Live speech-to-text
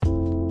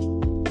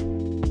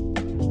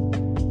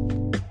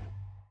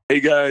Hey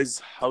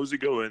guys, how's it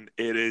going?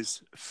 It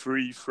is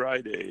Free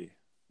Friday.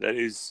 That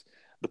is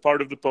the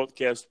part of the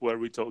podcast where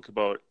we talk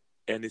about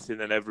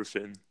anything and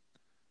everything.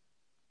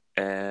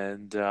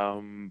 And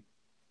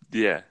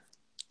yeah,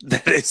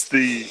 that is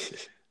the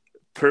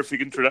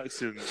perfect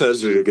introduction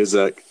That's really good,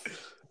 Zach.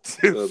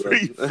 to Well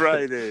Free done.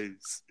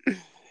 Fridays.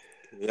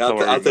 Yeah, How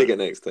are I'll you, take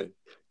man? it next time.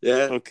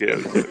 Yeah. Okay.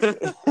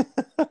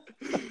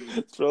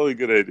 It's probably a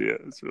good idea.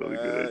 It's really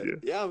a good idea.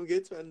 Yeah, I'm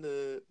good, man.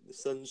 The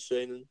sun's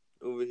shining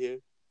over here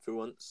for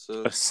once.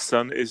 So A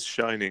sun is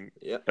shining.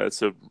 yeah,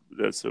 That's a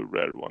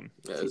rare one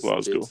it for is indeed.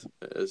 Glasgow.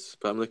 It is.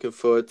 But I'm looking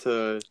forward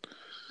to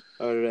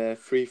our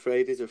Free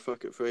Fridays or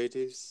Fuck It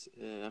Fridays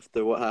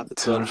after what happened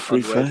To our on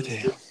Free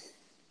Friday. Wednesday.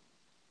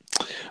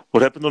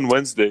 What happened on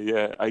Wednesday?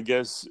 Yeah, I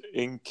guess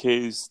in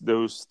case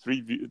those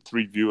three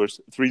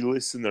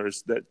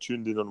listeners that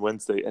tuned in on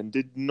Wednesday and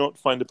did not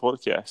find the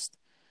podcast,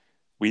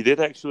 we did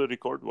actually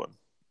record one,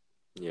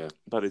 Yeah.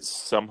 but it's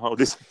somehow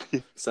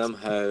disappeared.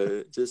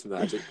 Somehow just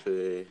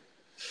magically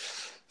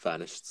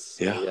vanished.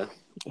 So, Yeah. yeah.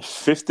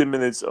 50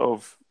 minutes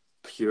of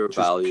Pure just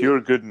value.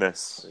 pure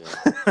goodness,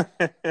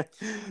 Yeah.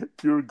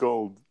 pure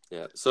gold.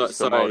 Yeah. So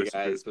Somehow sorry,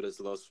 disappeared. guys, but it's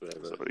lost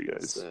forever. Sorry,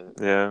 guys.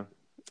 It's, Yeah.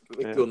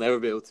 We'll never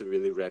be able to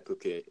really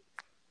replicate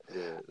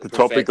the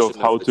topic of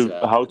perfection the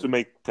chat. how to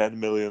make £10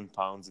 million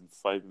in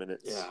 5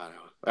 minutes. Yeah, I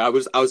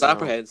know. I was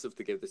apprehensive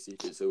to give the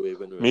secrets away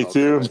when we were Me talking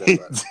too. about Me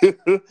it, but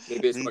too.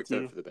 maybe it's Me worked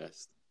too. out for the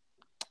best.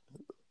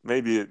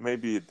 Maybe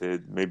it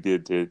did. Maybe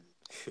it did.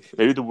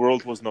 Maybe the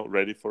world was not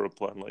ready for a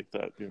plan like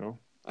that, you know?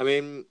 I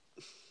mean,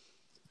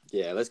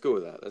 yeah, let's go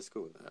with that. We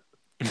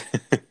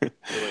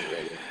weren't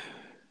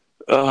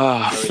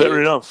ready.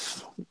 Fair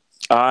enough.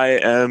 I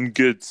am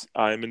good.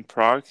 I'm in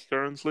Prague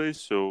currently,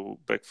 so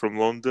back from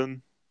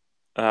London.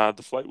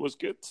 The flight was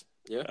good.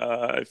 Yeah.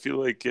 I feel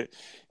like,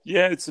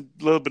 it's a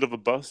little bit of a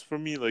buzz for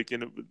me. Like,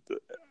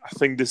 I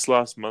think this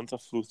last month I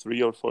flew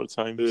 3 or 4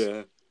 times.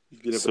 Yeah.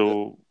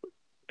 So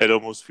it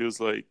almost feels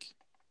like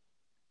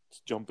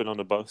jumping on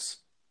a bus.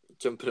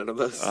 Jumping on a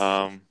bus.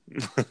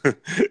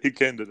 It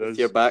kind of does. With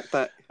your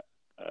backpack.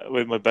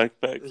 With my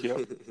backpack,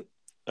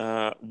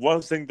 yeah.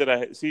 One thing that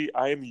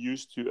I am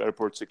used to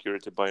airport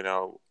security by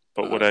now,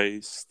 but what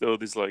I still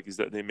dislike is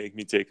that they make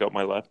me take out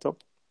my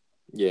laptop.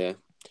 Yeah.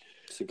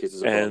 Just in case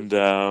there's a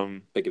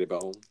bomb. Biggity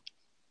bomb.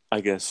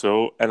 I guess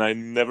so. And I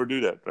never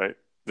do that, right?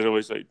 They're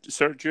always like,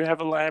 "Sir, do you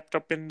have a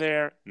laptop in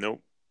there?"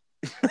 No.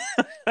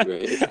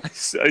 Right.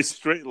 I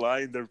straight lie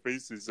in their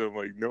faces. So I'm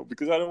like, no,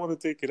 because I don't want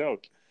to take it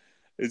out.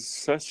 It's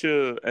such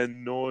a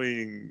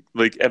annoying.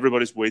 Like,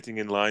 everybody's waiting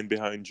in line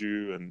behind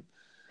you, and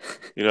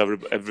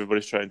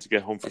everybody's trying to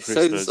get home for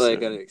Christmas. Sounds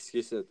like an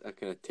excuse that a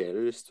kind of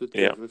terrorist would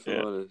give, if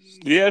I'm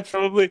honest. Yeah,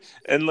 probably.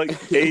 And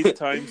like 8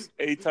 times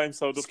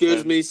out of 10.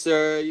 Excuse me,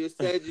 sir. You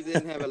said you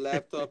didn't have a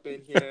laptop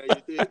in here. You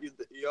did.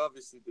 You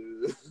obviously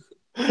do.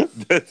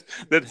 that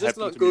just happened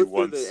not to go me through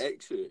once. the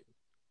X-ray.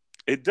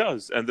 It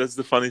does, and that's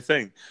the funny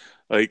thing.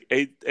 Like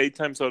 8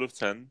 times out of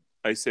 10,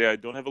 I say I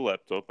don't have a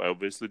laptop. I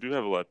obviously do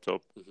have a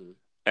laptop,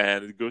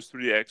 and it goes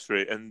through the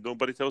X-ray, and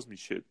nobody tells me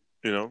shit.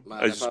 You know, man,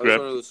 if I was one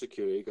of those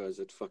security guys,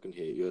 I'd fucking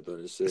hate you. I'd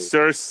honestly say,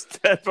 "Sir,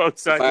 step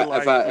outside the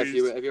line,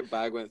 please." If your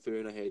bag went through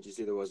and I heard you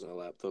say there wasn't a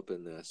laptop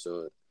in there,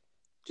 so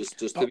just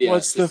to but be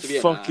what's just the to be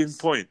fucking ass.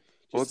 point?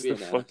 Just What's the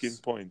fucking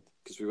point?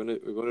 Because we're gonna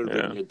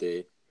ruin your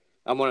day.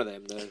 I'm one of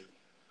them now.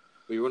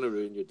 We want to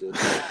ruin your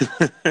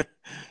day.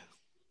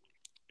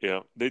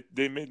 Yeah,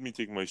 they made me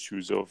take my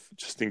shoes off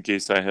just in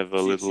case I have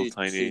a little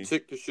tiny so you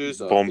took the shoes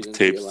bomb off,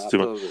 taped to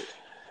my.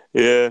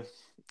 Yeah,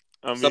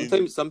 I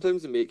mean,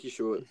 sometimes they make you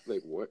show it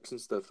like works and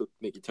stuff. They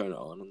make you turn it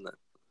on and that.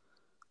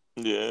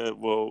 Yeah,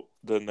 well,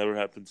 that never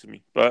happened to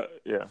me,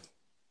 but yeah,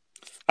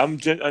 I'm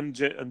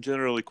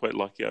generally quite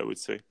lucky, I would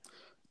say,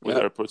 with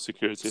airport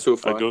security. So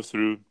far, I go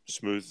through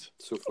smooth.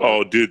 So far.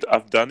 Oh, dude,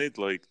 I've done it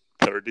like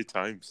 30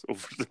 times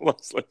over the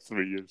last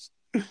 3 years.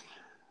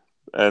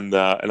 And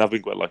I've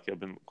been quite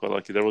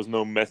lucky. There was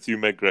no Matthew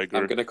McGregor.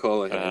 I'm gonna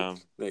call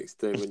ahead next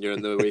time when you're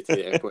on the way to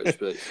the airport. Just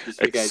be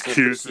like,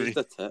 excuse me. Just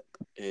a tip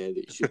that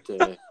you should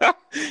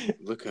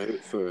look out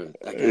for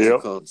a guy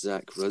called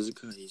Zach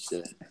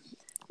Ruzka.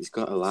 He's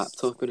got a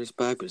laptop in his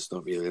bag, but it's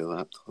not really a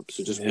laptop.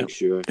 So just make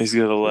sure he's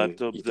got a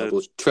laptop. You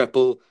double,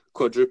 triple,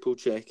 quadruple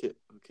check it.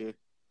 Okay.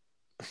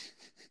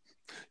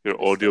 Your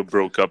audio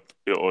broke up.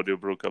 A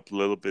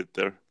little bit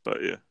there,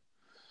 but yeah.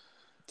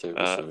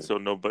 So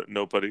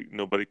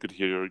nobody could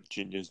hear your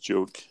genius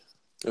joke.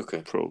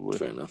 Okay, probably.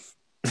 Fair enough.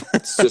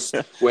 It's just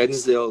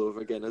Wednesday all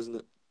over again, isn't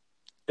it?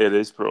 It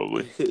is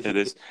probably. It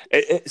is.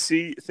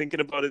 See, thinking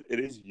about it, it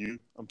is you.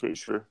 I'm pretty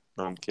sure.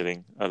 No, I'm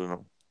kidding. I don't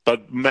know.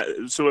 But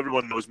so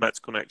everyone knows, Matt's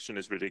connection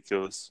is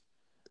ridiculous.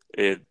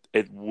 It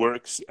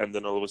works, and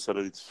then all of a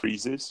sudden it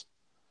freezes.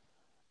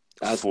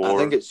 I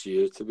think it's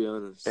you, to be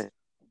honest.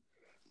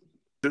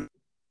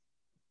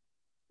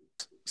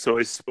 So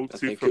I spoke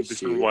to you from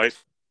different Wi-Fi.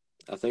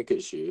 I think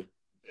it's you.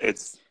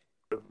 It's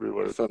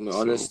everywhere. If I'm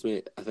honest,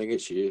 mate, I think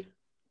it's you.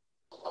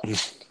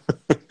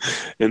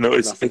 You know,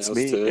 Nothing it's else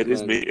me. to It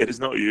is me. man. It is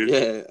not you.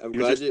 Yeah, I'm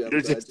glad you. You're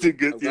just too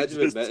good. I'm You're glad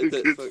you just too admitted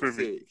it. good For for fuck's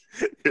me. sake.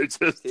 You're It's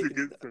just too taken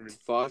good for me.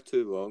 far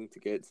too long to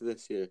get to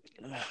this year.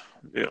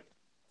 Yeah,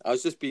 I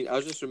was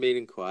just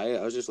remaining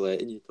quiet. I was just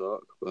letting you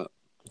talk, but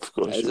of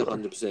course it is you are.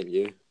 100%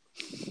 you.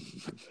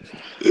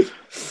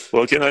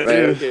 What can I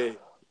Right, do?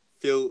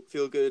 okay.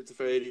 Feel good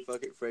Friday,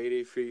 fuck it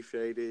Friday, free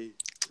Friday.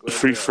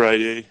 Free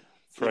Friday.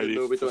 Even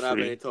though we for don't have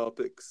free. any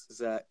topics,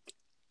 Zach,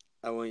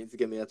 I want you to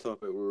give me a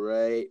topic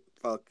right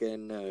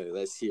fucking now.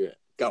 Let's hear it.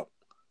 Go.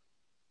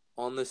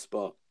 On the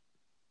spot.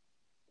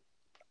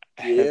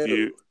 Have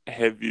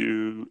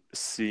you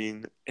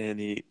seen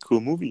any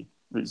cool movie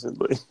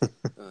recently?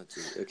 Oh,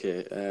 geez.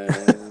 Okay.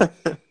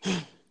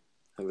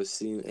 Have I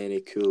seen any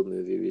cool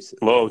movie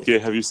recently? Well, okay.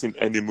 Have you seen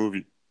any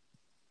movie?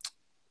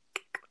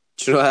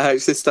 Do you know, I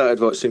actually started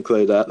watching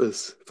Cloud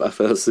Atlas, but I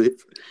fell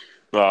asleep.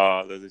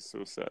 Ah, that is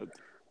so sad.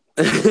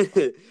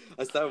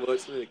 I started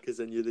watching it because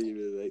I knew that you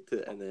really liked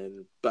it,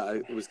 but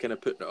I was kind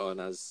of putting it on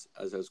as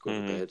I was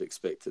going to bed,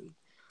 expecting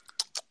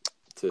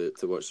to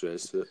watch the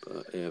rest of it.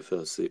 But yeah, I fell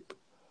asleep.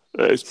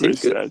 It's pretty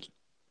sad.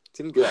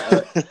 Seemed good.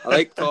 I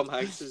like Tom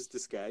Hanks's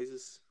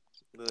disguises,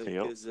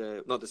 Yep. his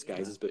not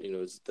disguises, but you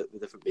know, the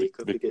different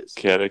makeup he gets.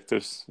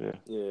 Characters, yeah.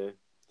 Yeah.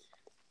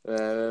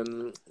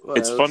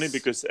 It's funny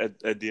because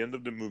at the end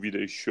of the movie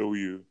they show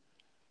you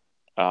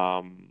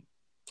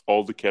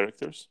all the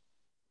characters.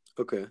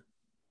 Okay.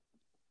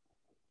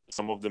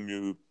 Some of them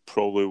you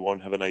probably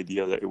won't have an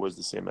idea that it was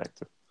the same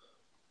actor.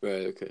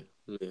 Right, okay.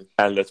 Yeah.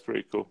 And that's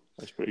pretty cool.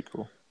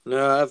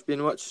 No, I've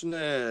been watching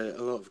a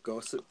lot of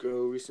Gossip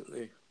Girl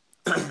recently.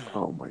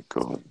 Oh my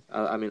god.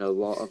 I mean, a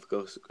lot of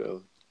Gossip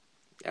Girl.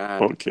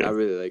 Okay. I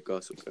really like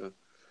Gossip Girl.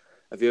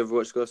 Have you ever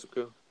watched Gossip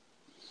Girl?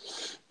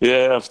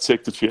 Yeah, I've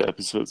checked a few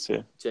episodes,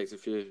 yeah. Checked a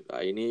few.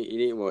 You need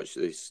to watch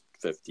at least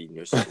 15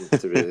 or something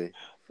to really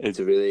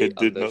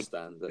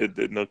understand it. It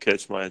did not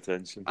catch my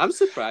attention. I'm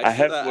surprised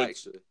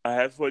actually. I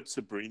have watched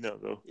Sabrina,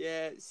 though.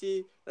 Yeah,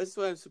 see, that's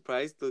why I'm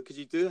surprised, though, because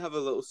you do have a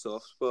little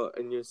soft spot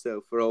in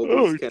yourself for all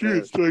those kind of...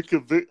 it's like a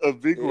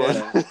big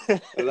one.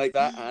 Like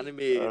that anime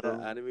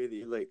that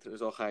you liked, it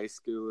was all high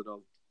school and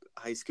all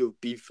high school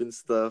beef and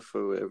stuff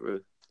or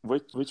whatever.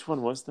 Which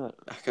one was that?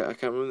 I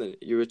can't remember.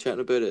 You were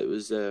chatting about it. It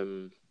was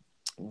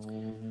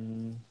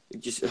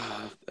just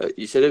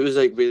you said it was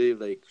like really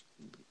like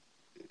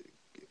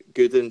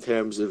good in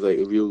terms of like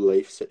real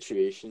life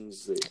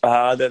situations.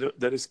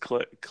 That is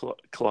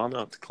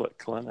Clannad.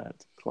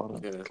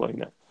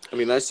 I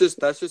mean, that's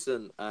just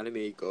an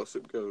anime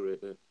Gossip Girl right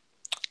there.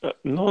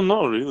 No,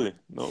 not really.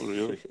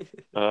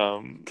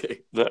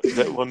 Okay.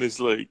 That one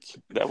is like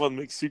that one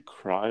makes you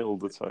cry all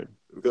the time.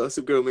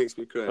 Gossip Girl makes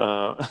me cry.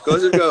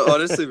 Gossip Girl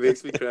honestly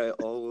makes me cry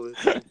all the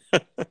time.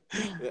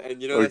 And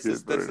you know, this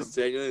is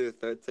genuinely the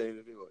third time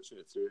I've been watching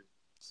it through.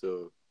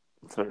 So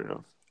fair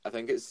enough. I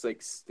think it's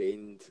like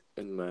stained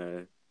in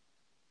my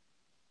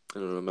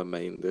my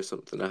mind or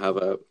something. I have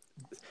a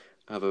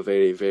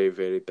very, very,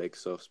 very big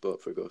soft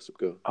spot for Gossip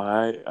Girl.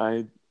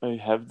 I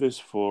have this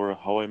for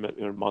How I Met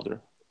Your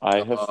Mother.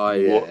 I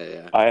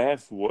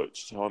have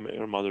watched How I Met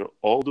Your Mother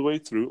all the way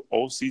through,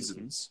 all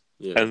seasons.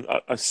 Yeah. And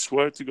I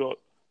swear to God,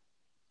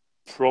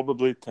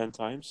 probably 10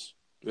 times.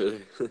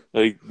 Really?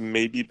 Like,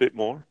 maybe a bit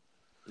more.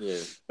 Yeah.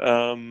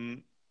 I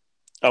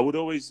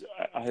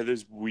had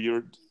this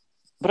weird...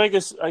 But I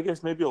guess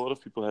maybe a lot of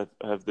people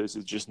have this.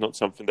 It's just not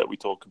something that we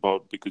talk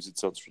about because it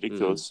sounds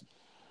ridiculous.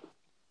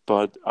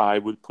 But I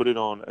would put it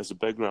on as a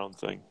background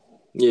thing.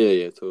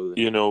 Yeah, totally.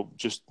 You know,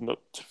 just not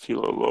to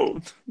feel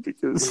alone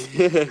because.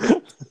 I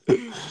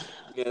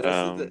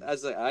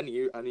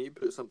need to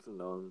put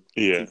something on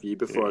TV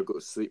before I go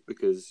to sleep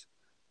because,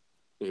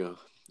 you know,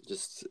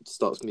 just it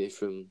stops me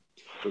from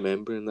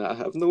remembering that I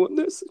have no one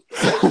that's.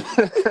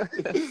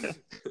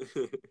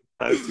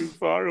 I'm too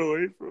far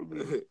away from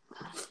it.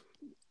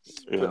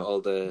 Put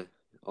all the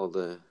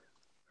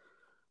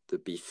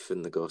beef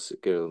and the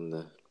Gossip Girl and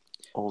the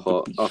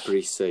hot Upper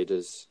East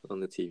Siders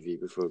on the TV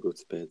before I go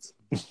to bed.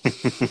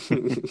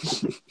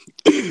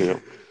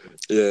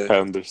 Yeah, I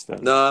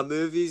understand. Nah,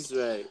 movies.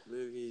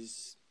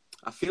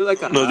 I feel like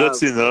I have. No,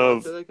 that's enough.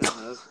 I feel like I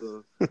have,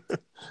 though.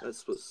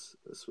 That's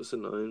what's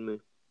annoying me.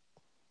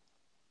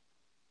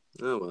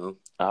 Oh well.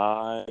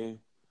 I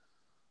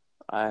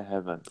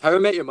haven't. How I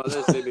Met Your Mother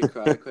has made me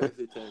cry quite a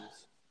few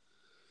times.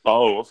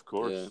 Oh, of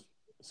course. Yeah.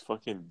 It's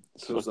fucking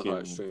the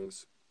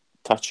heartstrings.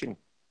 Touching.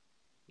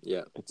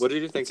 Yeah. What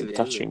did you think of the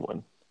touching ending?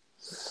 One?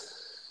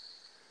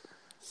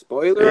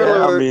 Spoiler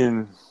alert. I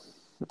mean,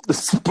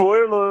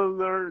 spoiler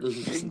alert.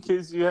 In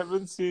case you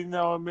haven't seen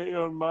How I Met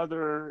Your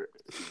Mother,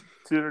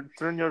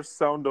 turn your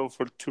sound off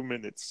for 2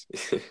 minutes.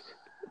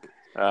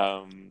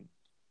 I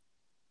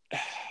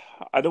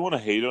don't want to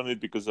hate on it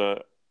because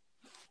I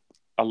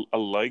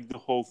like the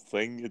whole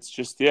thing. It's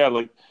just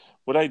like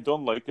what I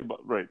don't like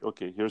about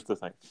here's the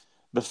thing.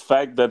 The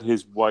fact that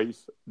his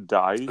wife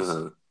dies,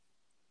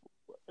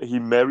 he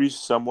marries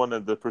someone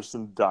and the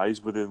person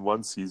dies within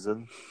one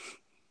season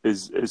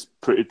is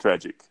pretty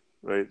tragic,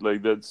 right?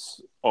 Like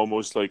that's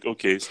almost like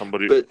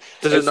somebody. But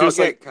did it not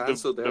get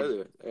cancelled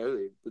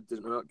early? But did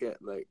it not get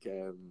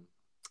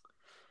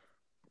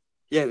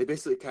Yeah, they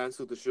basically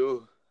cancelled the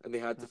show, and they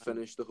had to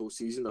finish the whole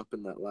season up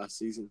in that last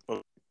season.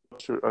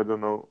 Sure, I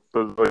don't know,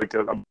 but like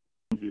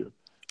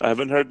I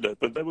haven't heard that,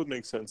 but that would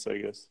make sense, I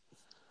guess.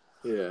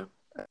 Yeah.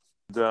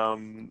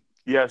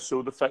 Yeah.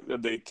 So the fact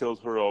that they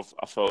killed her off,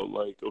 I felt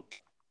like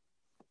okay,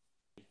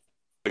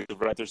 like the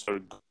writers are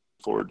going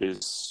for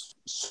this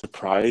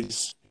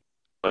surprise,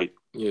 like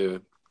Yeah.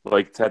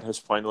 like Ted has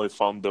finally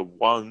found the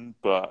one,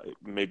 but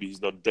maybe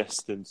he's not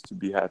destined to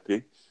be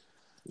happy.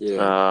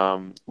 Yeah.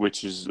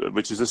 Which is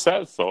a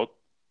sad thought,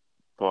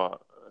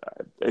 but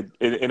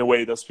in a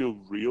way it does feel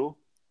real.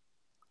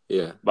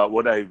 Yeah. But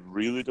what I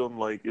really don't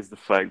like is the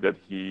fact that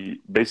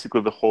he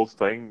basically the whole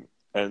thing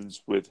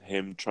ends with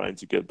him trying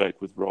to get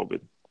back with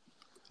Robin.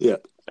 Yeah.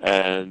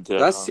 And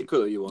That's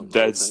secretly you want the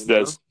whole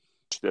time,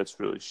 that's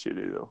really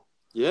shitty though.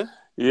 Yeah?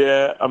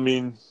 Yeah, I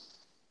mean,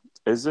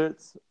 is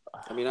it?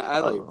 I mean, I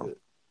liked know. it.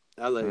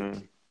 I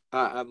like.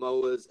 I'm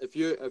always if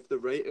the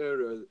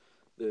writer or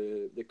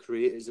the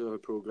creators of a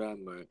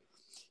program are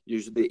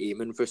usually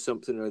aiming for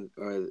something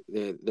or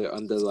they're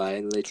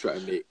underlyingly try to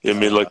make. You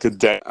mean like a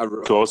deck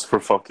goes for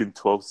fucking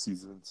 12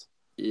 seasons?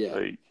 Yeah.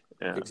 Like,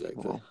 yeah.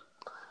 Exactly. Well,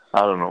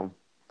 I don't know.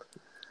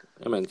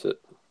 I meant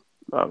it.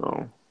 I don't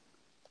know.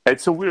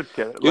 It's a weird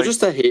character. You're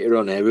just a hater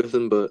on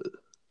everything, but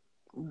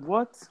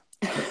what?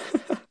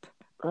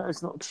 That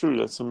is not true.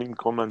 That's a mean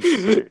comment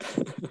to say.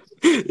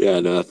 Yeah,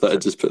 no, I thought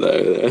I'd just put that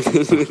out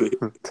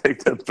there.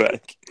 Take that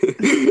back.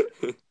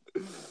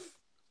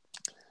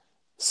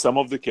 Some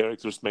of the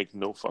characters make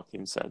no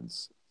fucking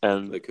sense.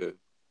 And like who?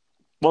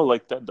 Well,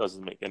 like that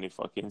doesn't make any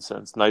fucking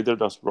sense. Neither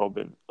does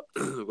Robin.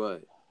 Why?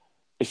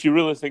 If you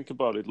really think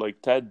about it,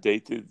 like Ted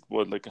dated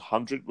like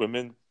 100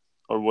 women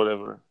or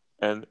whatever,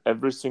 and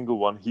every single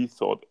one he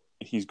thought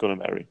he's gonna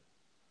marry.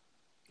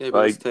 Yeah,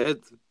 but it's Ted.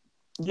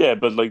 Yeah,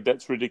 but like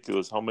that's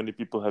ridiculous. How many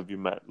people have you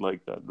met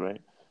like that, right?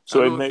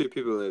 So I know a few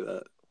people like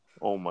that.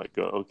 Oh my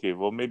god. Okay,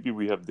 well maybe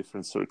we have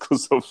different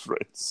circles of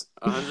friends.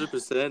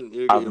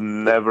 100%. I've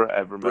never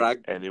ever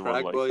met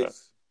anyone like that.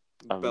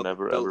 I've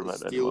never ever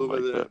met anyone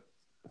like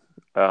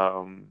that.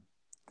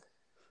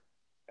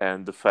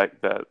 And the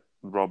fact that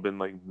Robin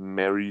like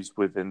marries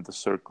within the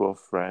circle of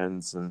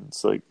friends, and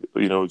it's like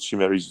she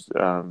marries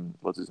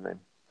what's his name,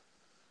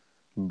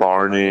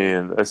 Barney,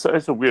 and it's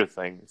a weird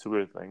thing. It's a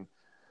weird thing.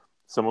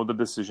 Some of the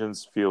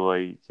decisions feel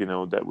like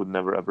that would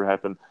never ever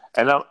happen,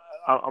 and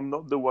I'm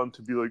not the one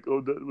to be like,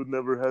 oh, that would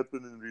never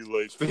happen in real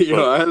life. But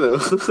I know.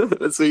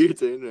 That's what you're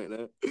doing right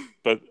now.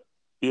 But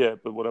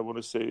what I want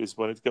to say is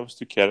when it comes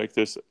to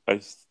characters,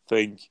 I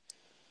think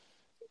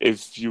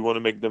if you want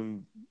to make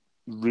them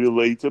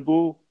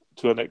relatable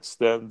to an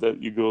extent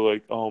that you go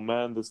like, oh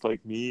man, that's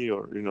like me,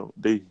 or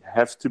they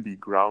have to be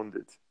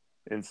grounded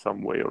in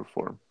some way or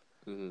form.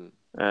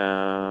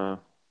 Mm-hmm.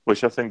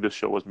 Which I think the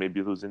show was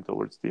maybe losing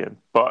towards the end,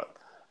 but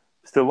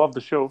still love the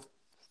show.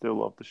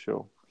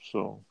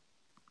 So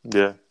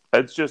yeah,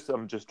 I'm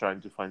just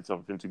trying to find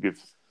something to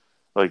give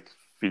like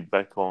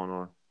feedback on,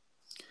 or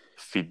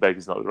feedback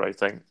is not the right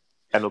thing,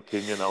 an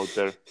opinion out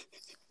there.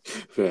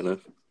 Fair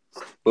enough.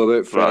 What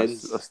about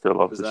Friends? I still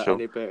love the show.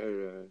 Any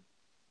better?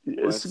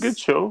 It's a good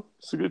show.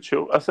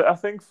 I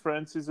think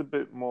Friends is a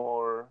bit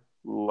more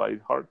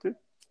lighthearted.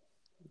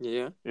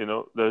 Yeah.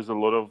 There's a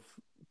lot of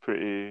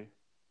pretty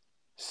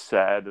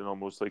sad and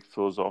almost like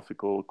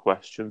philosophical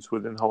questions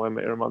within How I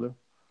Met Your Mother.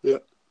 Yeah.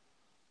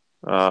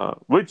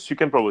 Which you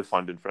can probably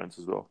find in Friends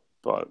as well,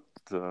 but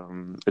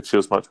it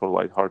feels much more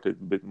lighthearted,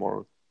 a bit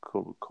more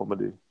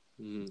comedy.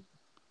 Mm-hmm.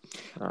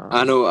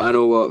 I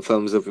know what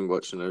films I've been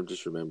watching. I've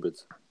just remembered.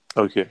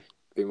 Okay.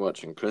 Been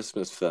watching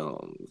Christmas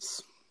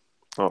films.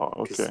 Oh,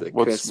 okay.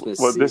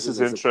 This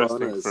is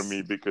interesting for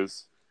me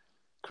because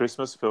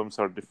Christmas films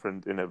are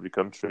different in every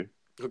country.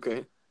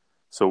 Okay.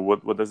 So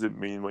what does it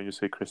mean when you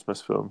say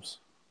Christmas films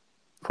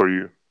for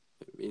you?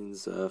 It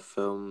means a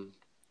film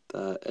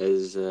that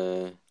is...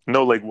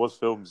 No, like what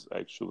films,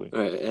 actually?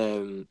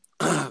 Right.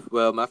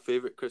 Well, my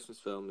favourite Christmas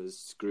film is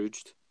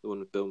Scrooged, the one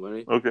with Bill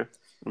Murray. Okay.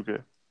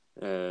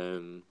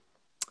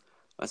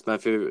 That's my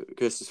favourite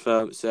Christmas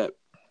film.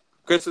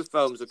 Christmas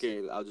films,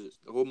 okay,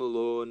 Home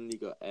Alone, you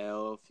got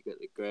Elf, you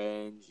got The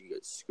Grinch, you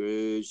got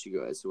Scrooge, you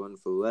got It's a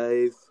Wonderful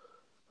Life.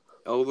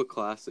 All the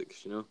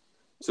classics,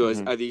 So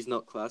are these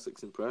not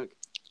classics in Prague?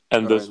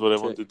 And that's what I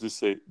wanted to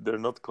say. They're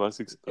not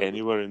classics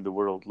anywhere in the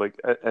world. Like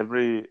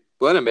every...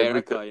 Well, in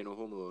America,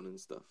 Home Alone and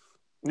stuff.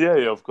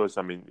 Yeah, of course.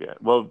 I mean, yeah.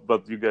 Well,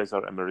 but you guys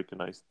are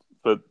Americanized.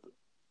 But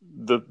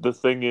the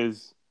thing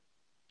is,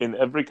 in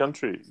every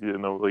country,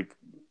 like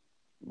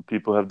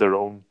people have their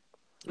own.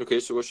 Okay,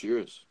 so what's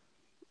yours?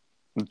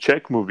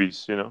 Czech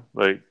movies,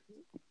 like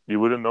you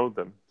wouldn't know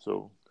them,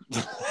 so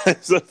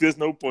it's like there's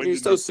no point. You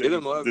still see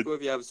them. What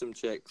if you have some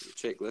Czech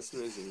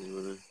listeners and you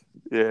wanna?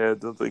 Yeah, I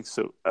don't think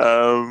so.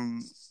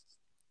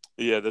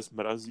 Yeah, that's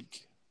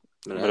Mrazík.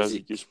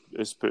 Mrazík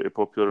is pretty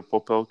popular.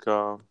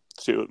 Popelka.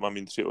 Mám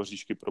jen 3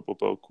 oříšky pro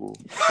Popelku.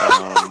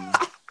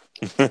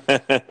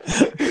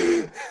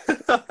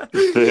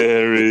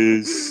 There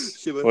is...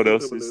 What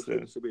else is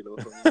there?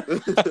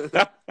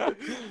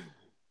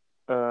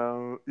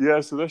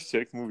 Yeah, so that's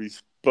Czech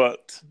movies.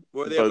 But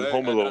What are they but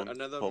about?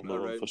 None of them Home Alone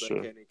for around like sure.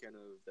 any kind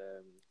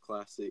of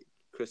classic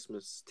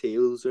Christmas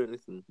tales or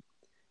anything?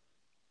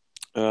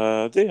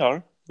 They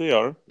are.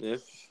 Yeah.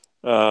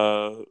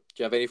 Uh, Do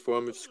you have any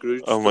form of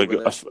Scrooge oh my over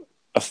god, there?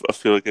 I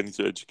feel like I need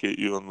to educate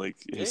you on like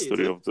Yeah, you history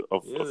do.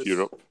 of of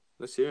Europe.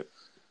 Let's hear it.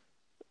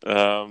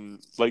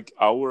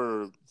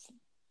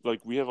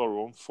 Like we have our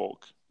own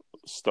folk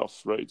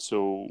stuff, right?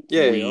 So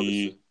Yeah,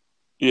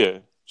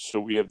 obviously. so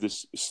we have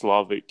this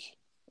Slavic,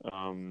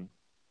 um,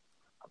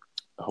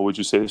 how would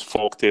you say this,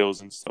 folk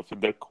tales and stuff,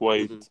 and they're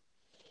quite. Hmm.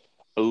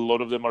 A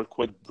lot of them are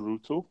quite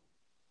brutal.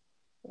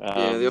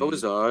 Yeah, they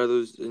always Um, are.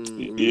 Those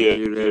in yeah,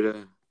 your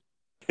area.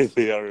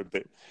 they are a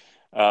bit.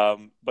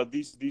 But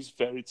these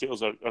fairy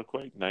tales are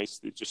quite nice.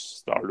 They just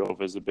start off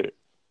as a bit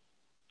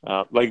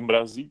like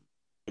Mrazi,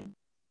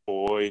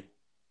 boy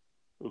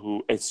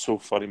who it's so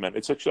funny, man.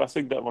 It's actually I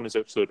think that one is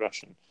actually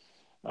Russian.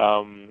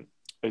 Um,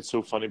 it's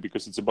so funny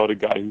because it's about a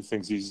guy who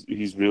thinks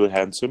he's really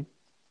handsome,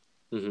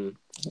 Hmm.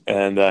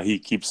 and he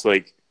keeps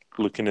like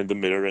looking in the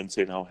mirror and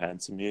saying how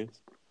handsome he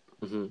is,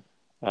 Hmm.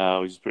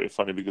 which is pretty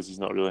funny because he's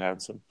not really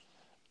handsome.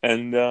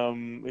 And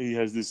he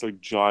has this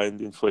like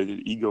giant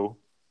inflated ego,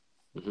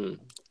 Hmm.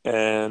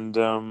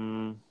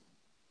 and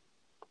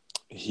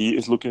he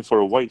is looking for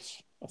a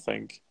wife, I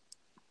think.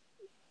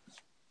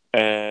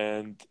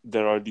 And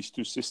there are these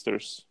two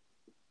sisters,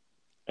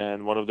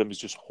 and one of them is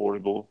just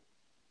horrible.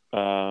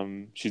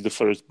 She's the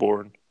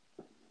firstborn,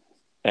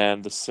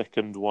 and the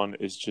second one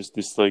is just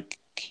this like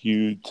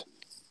cute,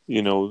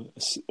 you know,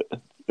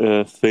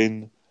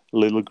 thin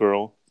little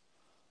girl.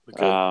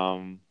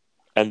 Okay.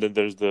 And then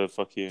there's the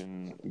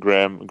fucking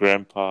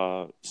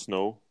Grandpa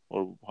Snow,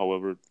 or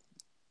however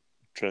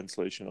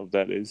translation of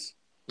that is.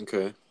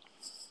 Okay.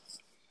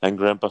 And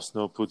Grandpa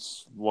Snow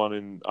puts one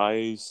in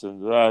ice,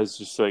 and it's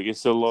just like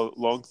it's a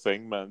long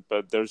thing, man.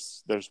 But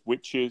there's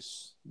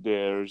witches,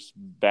 there's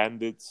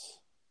bandits,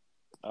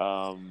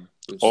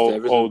 Just all the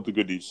everything you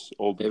goodies,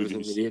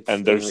 need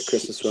and in a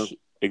Christmas film.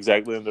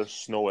 exactly, and there's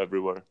snow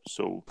everywhere.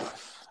 So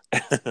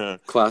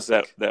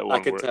Classic. that I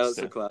one can tell works.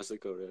 it's a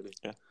classic already.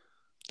 Yeah.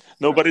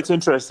 No, but it's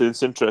interesting.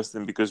 It's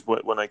interesting because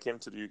when I came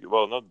to the UK,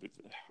 well, not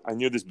I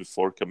knew this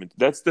before coming.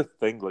 That's the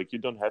thing. Like you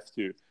don't have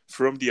to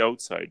from the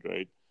outside,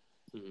 right?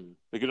 Mm-hmm.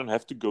 Like you don't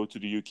have to go to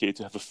the UK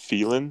to have a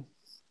feeling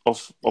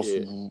of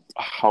Yeah.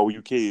 how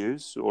UK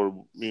is,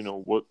 or you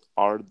know what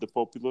are the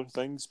popular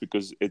things,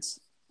 because it's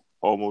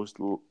almost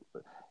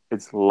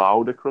it's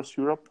loud across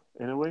Europe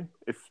in a way,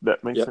 if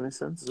that makes Yep. any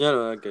sense. Yeah,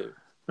 no, I get it.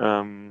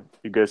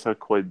 You guys are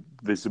quite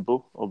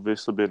visible,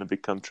 obviously being a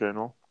big country and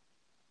all.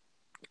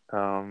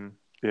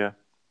 Yeah,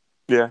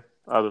 yeah.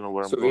 I don't know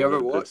where I'm So have you going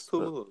ever with this, watched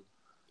Home but Alone?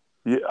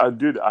 yeah,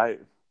 dude,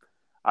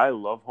 I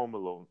love Home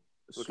Alone.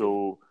 Okay.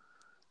 So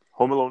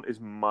Home Alone is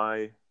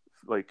my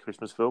like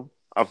Christmas film.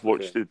 I've Okay.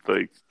 watched it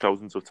like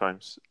thousands of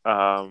times.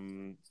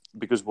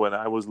 Because when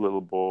I was a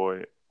little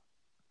boy,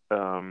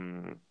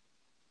 um,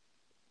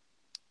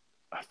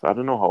 I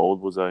don't know how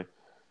old was I,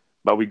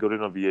 but we got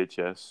it on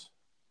VHS.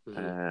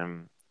 Mm-hmm.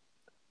 Um,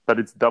 but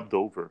it's dubbed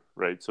over,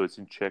 right? So it's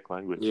in Czech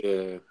language.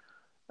 Yeah.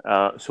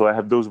 So I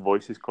have those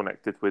voices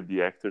connected with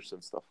the actors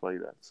and stuff like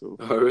that. So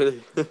Oh,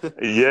 really?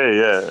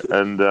 yeah,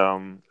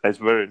 and it's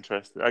very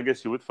interesting. I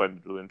guess you would find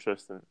it really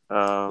interesting.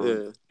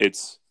 Yeah.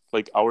 It's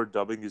like our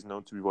dubbing is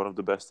known to be one of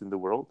the best in the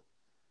world.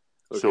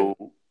 Okay.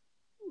 So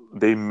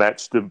they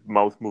match the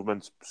mouth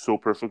movements so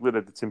perfectly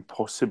that it's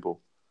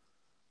impossible.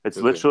 It's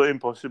Okay. literally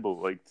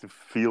impossible, like to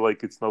feel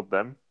like it's not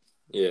them.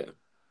 Yeah.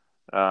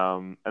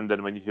 And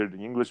then when you hear the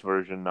English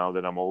version, now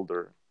that I'm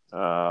older,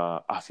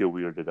 I feel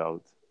weirded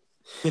out.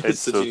 It's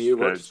So so do you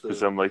watch strange because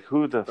the I'm like,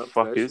 who the dubbed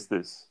fuck version? is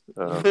this?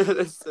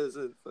 This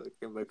isn't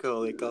fucking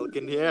Macaulay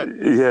Culkin here.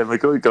 Yeah,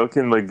 Macaulay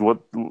Culkin. Like,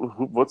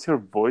 what's your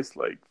voice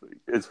like?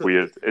 It's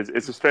weird.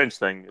 It's a strange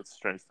thing. It's a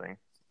strange thing.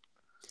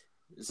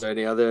 Is there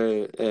any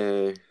other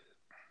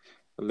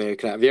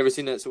American? Have you ever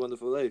seen It's a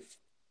Wonderful Life?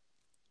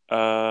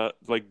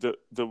 Like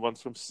the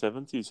ones from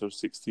 70s or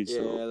 60s. Yeah,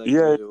 So like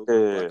yeah, the old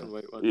black and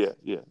white ones.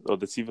 yeah. Oh,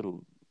 that's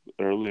even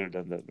earlier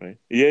than that, right?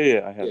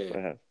 Yeah. I Yeah.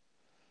 have.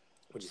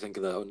 What do you think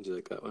of that one? Do you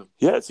like that one?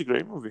 Yeah, it's a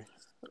great movie.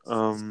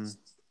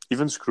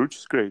 Even Scrooge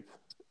is great.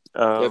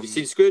 Yeah, have you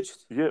seen Scrooge?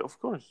 Yeah, of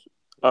course.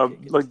 Okay,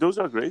 good. Like those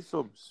are great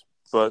films,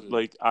 but Mhm.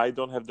 like I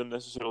don't have them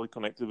necessarily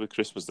connected with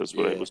Christmas. That's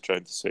what I Yeah. was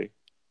trying to say.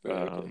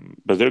 Right, okay.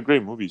 But they're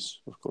great movies,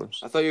 of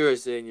course. I thought you were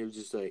saying you were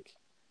just like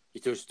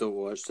you just don't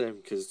watch them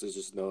because they're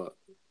just not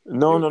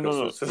No. your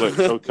Christmas. Like,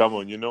 oh, come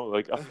on, you know,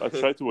 like I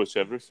try to watch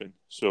everything.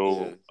 So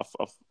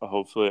Yeah.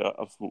 hopefully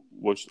I've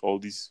watched all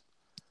these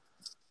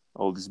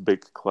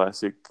big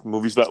classic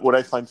movies. But what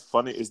I find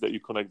funny is that you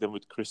connect them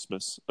with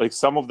Christmas. Like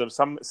some of them,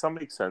 some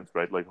make sense,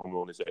 right? Like Home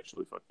Alone is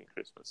actually fucking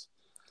Christmas.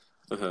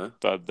 Uh-huh.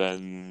 But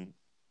then,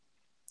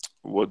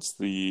 what's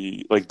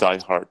the like Die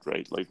Hard,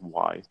 right? Like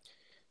why?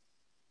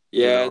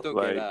 Yeah, You know, I don't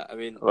get that. I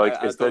mean,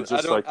 like is that I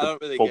just like I a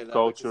don't really pop get that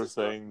because culture it's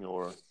not thing,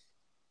 or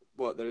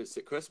what there is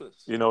at Christmas.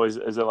 you know, is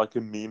it like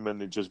a meme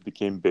and it just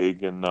became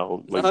big and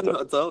now No, like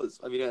not at all.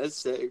 I mean, it is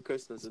set at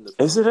Christmas in the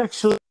is film. it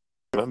actually?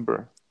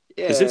 Remember?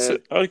 Is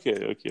it Yeah,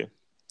 okay?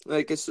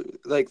 Like it's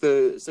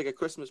it's like a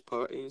Christmas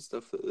party and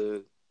stuff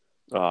that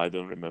Oh, I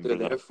don't they're remember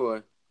there that.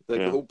 for. Like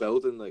the Yeah. whole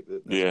building, that's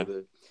Yeah. where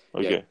the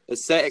Okay.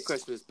 it's set at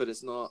Christmas, but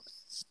it's not.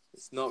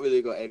 It's not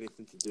really got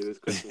anything to do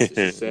with Christmas. It's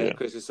just set Yeah. at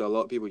Christmas, so a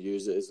lot of people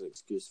use it as an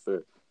excuse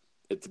for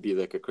it to be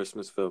like a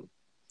Christmas film.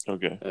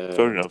 Okay.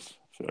 Fair enough.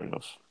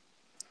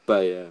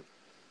 But yeah,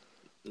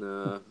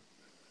 nah.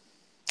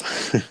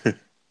 I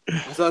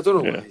don't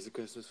know why Yeah. it's a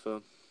Christmas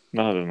film.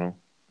 No, I don't know.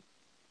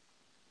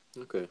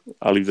 Okay.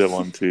 I'll leave that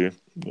one to you.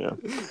 Yeah.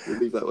 You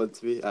leave that one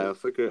to me. I'll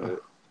figure it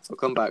out. I'll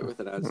come back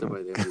with an answer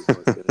by the end of the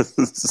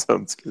podcast.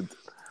 Sounds good.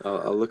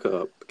 I'll look it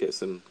up. Get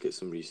some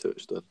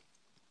research done.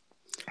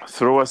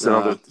 Throw us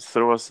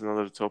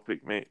another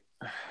topic, mate.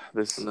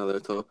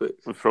 Another topic.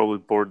 We probably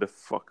bored the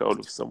fuck out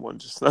of someone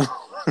just now.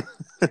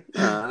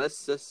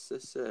 This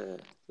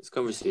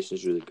conversation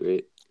is really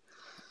great.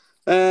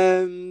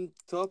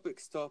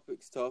 Topics.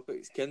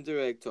 Kinder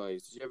Egg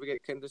toys. Did you ever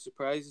get Kinder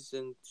Surprises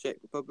in Czech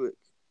Republic?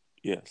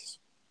 Yes.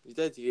 You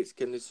did. You get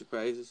Kinder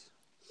Surprises.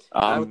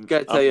 I've got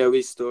to tell you a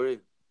wee story.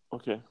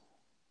 Okay.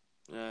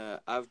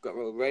 I've got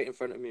right in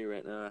front of me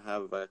right now. I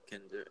have a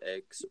Kinder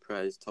Egg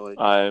surprise toy.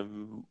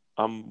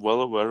 I'm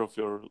well aware of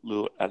your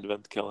little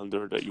advent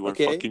calendar that you were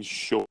fucking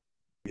showing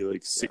me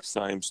like 6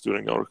 times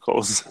during our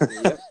calls.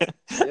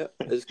 Yep.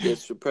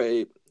 It's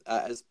pretty.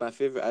 It's my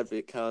favorite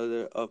advent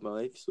calendar of my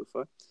life so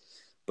far.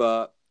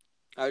 But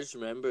I just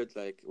remembered,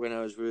 like, when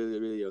I was really,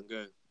 really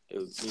younger,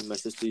 me and my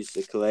sister used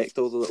to collect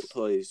all the little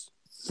toys,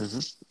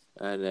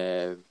 and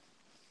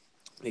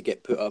they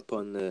get put up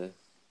on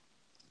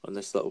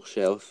this little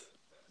shelf.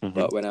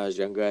 But when I was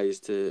younger, I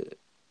used to,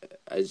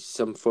 as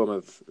some form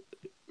of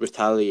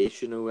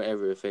retaliation or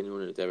whatever, if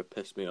anyone had ever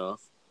pissed me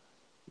off,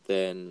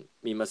 then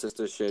me and my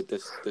sister shared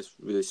this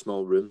really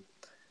small room.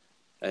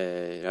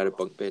 I had a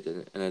bunk bed in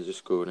it, and I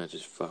just go and I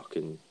just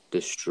fucking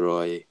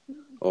destroy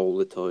all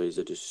the toys.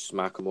 I just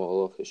smack them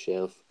all off the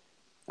shelf.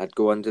 I'd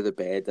go under the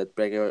bed. I'd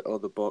bring out all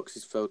the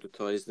boxes filled with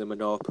toys, the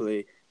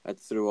Monopoly. I'd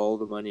throw all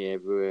the money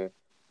everywhere,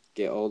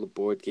 get all the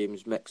board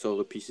games, mix all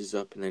the pieces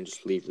up, and then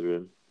just leave the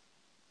room.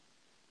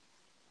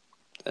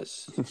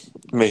 That's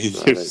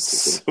mate, you're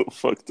so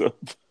fucked up.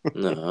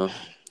 No,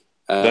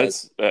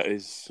 that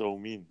is so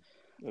mean.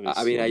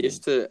 I mean, I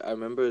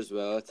remember as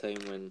well a time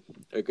when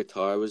our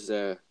guitar was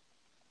there,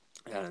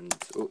 and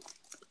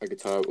our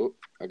guitar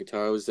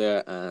was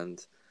there,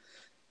 and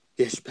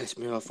yeah, she pissed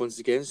me off once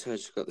again. So I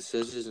just got the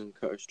scissors and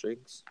cut her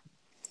strings.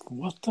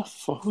 What the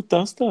fuck? Who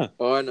does that?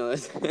 Oh no!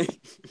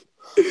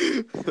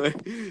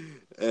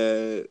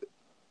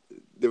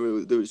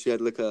 She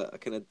had like a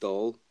kind of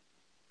doll,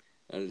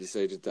 and I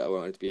decided that I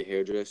wanted to be a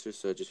hairdresser,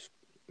 so I just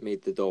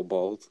made the doll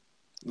bald.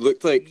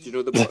 Looked like, do you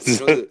know the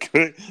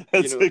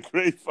That's a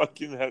great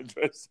fucking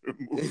hairdresser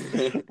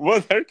move.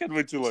 What haircut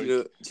would you like?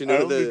 Do you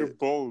know you're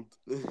bald.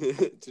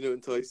 Do you know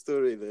in Toy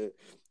Story the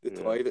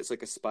toy that's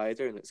like a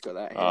spider and it's got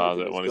that head?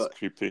 That one is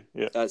creepy.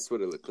 Yeah, that's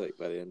what it looked like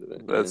by the end of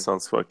it. That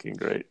sounds fucking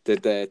great.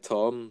 Did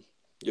Tom,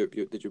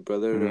 did your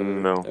brother?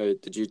 No.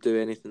 Did you do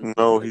anything?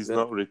 No, he's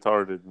not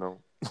retarded. No.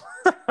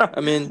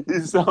 I mean, he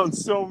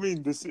sounds so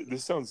mean. This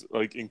sounds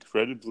like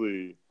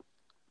incredibly.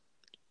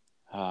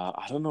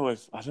 I don't know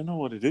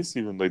what it is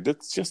even. Like,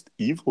 that's just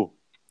evil.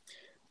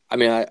 I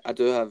mean, I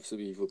do have some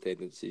evil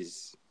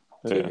tendencies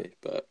to me,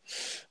 but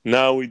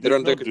no, we did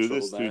not do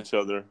this to each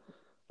other.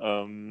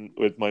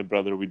 With my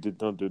brother, we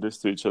did not do this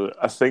to each other.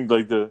 I think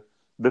like the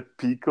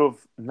peak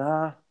of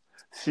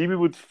we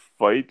would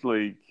fight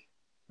like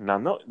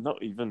not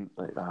even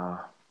like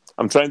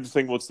I'm trying to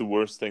think what's the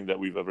worst thing that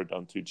we've ever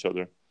done to each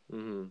other.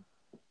 I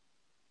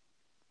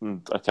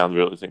can't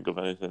really think of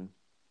anything.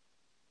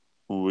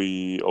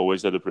 We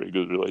always had a pretty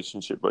good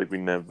relationship. Like, we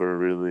never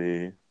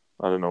really,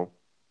 I don't know.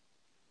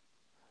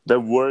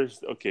 The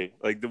worst,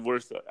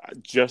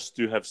 just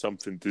to have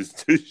something to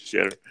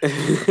share.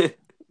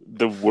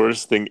 The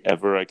worst thing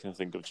ever I can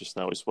think of just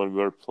now is when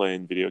we were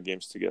playing video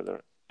games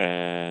together,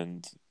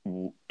 and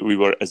we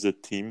were as a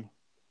team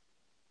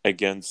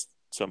against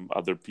some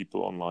other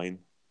people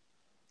online,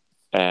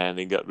 and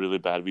it got really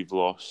bad. We've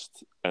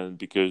lost, and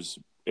because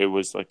it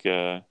was like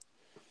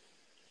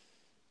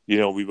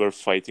we were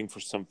fighting for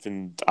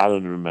something. I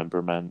don't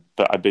remember, man.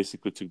 But I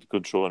basically took the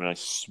controller and I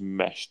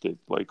smashed it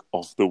like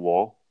off the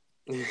wall.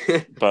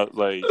 But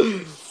like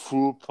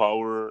full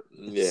power,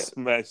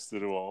 smashed to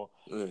the wall.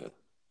 Yeah.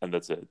 And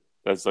that's it.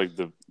 That's like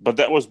but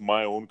that was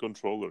my own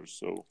controller,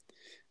 so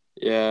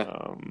yeah.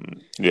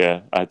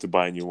 I had to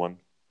buy a new one.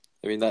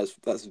 I mean, that's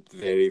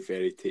very,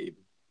 very team.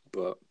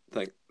 But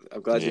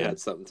I'm glad you had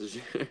something to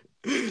share.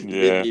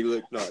 Yeah. You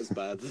look not as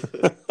bad.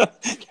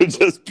 You're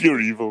just pure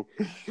evil.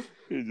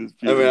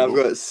 I've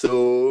got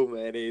so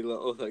many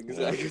little things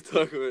that I could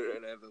talk about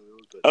right now.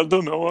 I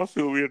don't know. I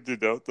feel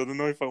weirded out. I don't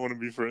know if I want to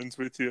be friends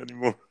with you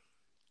anymore.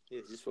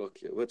 Yeah, just walk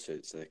your watch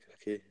out, Zach.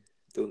 Okay,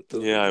 don't.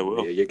 Yeah, I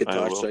will. Your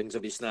guitar strings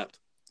will be snapped.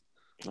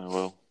 I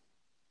will.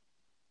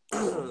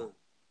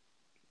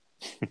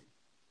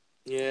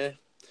 Yeah.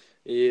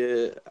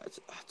 I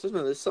don't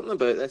know. There's something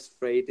about this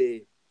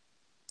Friday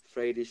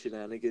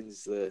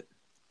shenanigans that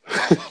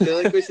I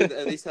feel like we should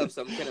at least have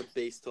some kind of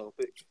base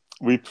topic.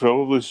 We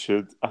probably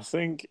should. I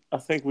think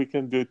we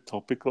can do it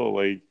topical.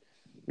 Like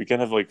we can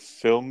have like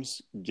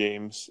films,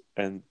 games,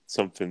 and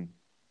something.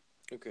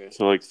 Okay.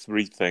 So like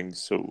three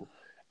things. So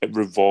it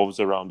revolves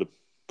around the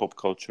pop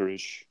culture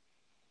ish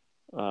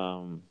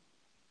um,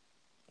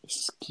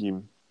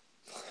 scheme.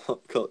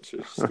 Pop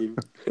culture scheme.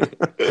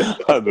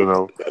 I don't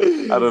know.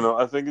 I don't know.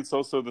 I think it's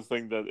also the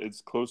thing that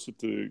it's closer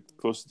to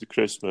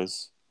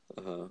Christmas,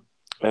 Uh-huh.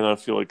 and I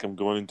feel like I'm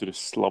going into the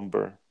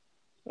slumber.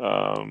 You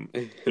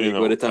Like going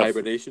know, into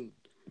hibernation.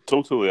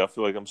 totally. I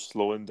feel like I'm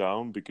slowing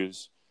down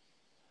because,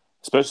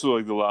 especially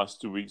like the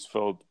last 2 weeks,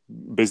 felt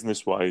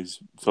business wise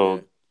Yeah.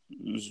 felt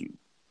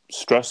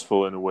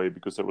stressful in a way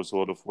because there was a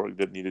lot of work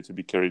that needed to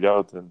be carried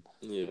out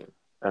Yeah.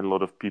 and a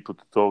lot of people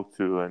to talk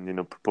to and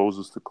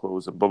proposals to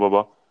close and blah blah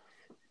blah.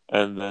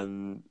 And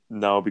then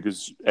now, because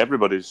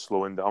everybody's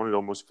slowing down, it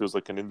almost feels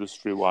like an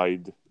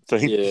industry-wide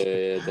thing. Yeah,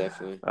 yeah,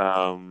 definitely.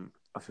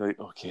 I feel like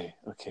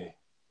okay,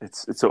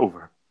 it's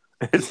over,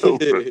 it's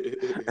over,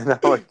 and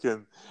now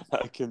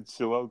I can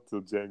chill out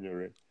till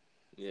January,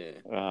 Yeah.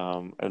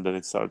 and then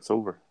it starts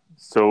over.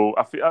 So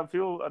I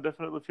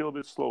definitely feel a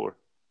bit slower.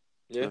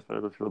 Yeah.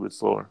 Definitely feel a bit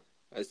slower.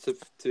 To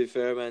be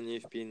fair, man,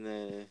 you've been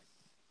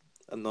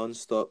a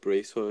non-stop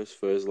racehorse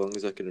for as long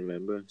as I can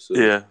remember. So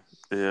Yeah,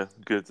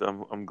 good.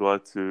 I'm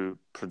glad to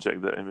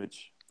project that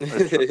image.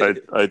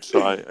 I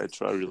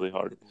try really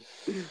hard.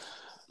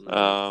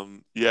 no.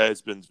 Yeah,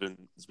 it's been.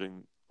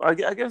 I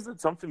guess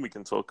that's something we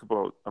can talk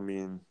about. I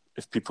mean,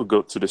 if people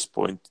go to this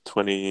point,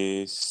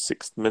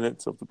 26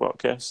 minutes of the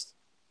podcast,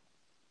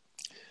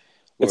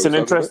 What are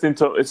we talking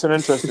about? it's an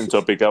interesting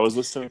topic. I was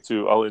listening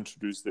to. I'll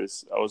introduce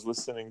this. I was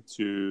listening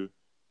to.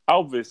 I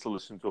obviously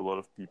listen to a lot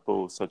of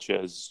people, such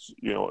as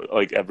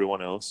like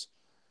everyone else.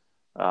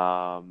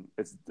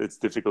 It's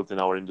difficult in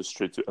our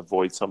industry to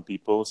avoid some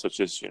people,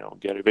 such as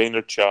Gary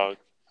Vaynerchuk,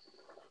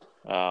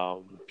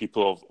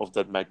 people of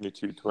that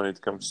magnitude when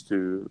it comes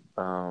to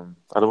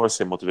I don't want to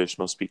say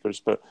motivational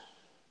speakers, but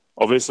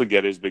obviously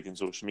Gary is big in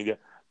social media.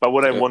 But Yeah.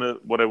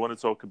 what I want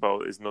to talk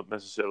about is not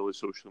necessarily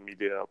social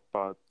media,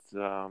 but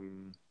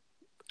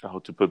how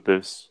to put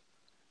this,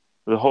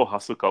 the whole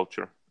hustle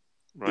culture,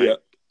 Yeah. right?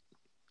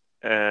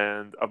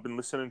 And I've been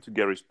listening to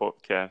Gary's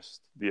podcast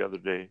the other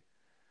day,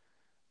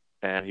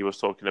 and he was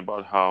talking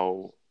about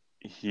how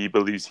he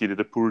believes he did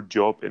a poor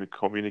job in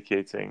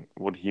communicating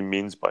what he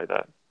means by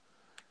that.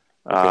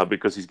 Okay.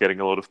 Because he's getting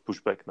a lot of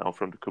pushback now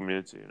from the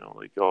community,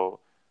 like, oh,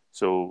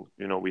 so,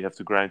 we have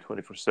to grind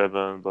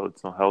 24/7, but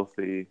it's not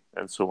healthy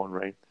and so on,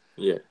 right?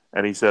 Yeah.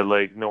 And he said,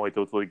 like, no, I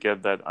totally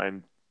get that.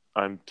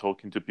 I'm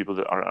talking to people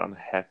that are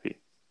unhappy,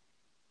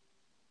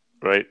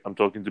 right? I'm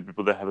talking to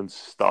people that haven't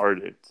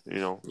started,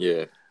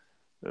 Yeah.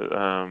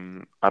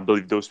 I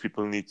believe those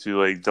people need to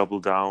like double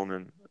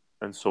down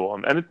and so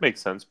on, and it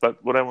makes sense.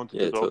 But what I wanted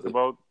to Yeah. talk Totally.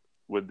 about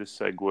with this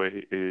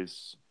segue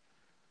is,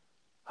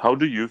 how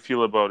do you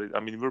feel about it? I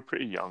mean, we're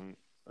pretty young.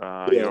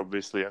 You're Yeah.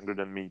 obviously younger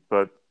than me,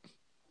 but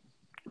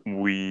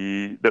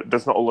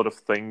there's not a lot of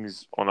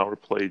things on our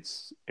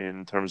plates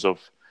in terms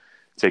of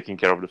taking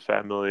care of the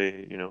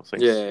family,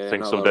 things Yeah.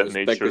 things Not of that that was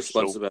big nature.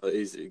 So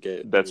responsibilities that you get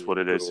when that's you what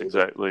it grow is older.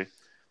 exactly.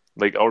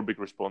 Like our big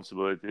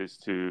responsibility is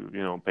to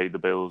pay the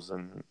bills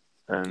and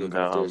Look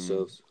after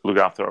yourselves. look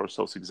after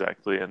ourselves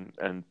exactly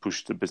and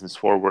push the business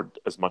forward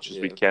as much as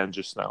we Yeah. can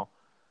just now.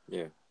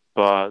 Yeah.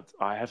 But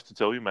I have to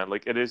tell you, man,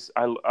 like it is.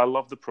 I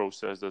love the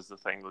process. That's the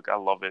thing. Like I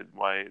love it.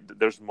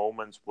 There's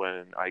moments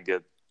when I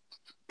get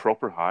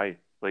proper high.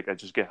 Like I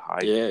just get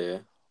high Yeah. Yeah.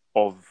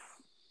 of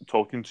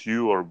talking to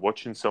you or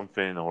watching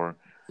something or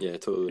Yeah.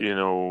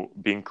 Totally.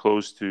 being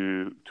close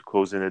to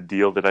closing a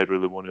deal that I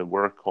really want to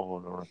work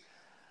on or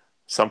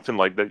something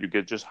like that. You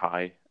get just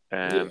high,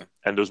 Yeah.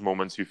 and those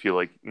moments you feel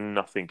like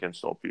nothing can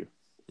stop you.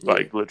 Yeah.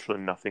 Like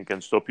literally nothing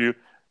can stop you.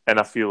 And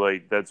I feel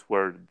like that's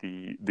where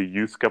the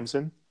youth comes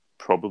in,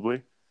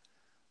 probably,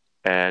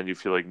 and you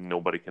feel like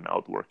nobody can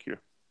outwork you.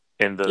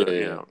 In Yeah. the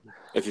Yeah.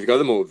 If you've got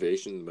the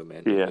motivation, the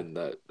momentum, yeah, and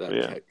that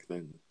yeah. kick,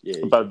 then yeah,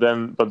 you But can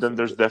then defend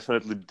there's it.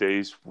 definitely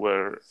days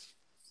where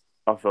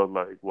I felt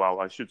like, wow,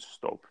 I should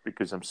stop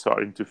because I'm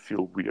starting to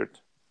feel weird.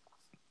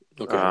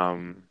 Okay.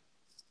 Um,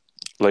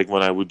 like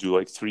when I would do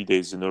like 3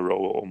 days in a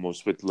row,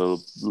 almost with little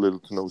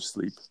to no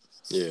sleep.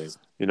 Yeah.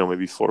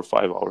 Maybe 4 or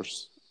 5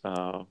 hours.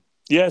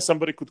 Yeah,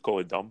 somebody could call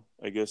it dumb,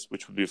 I guess,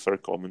 which would be a fair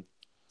comment.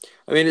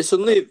 I mean, it's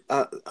only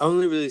I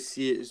only really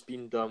see it as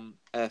being dumb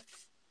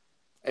if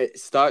it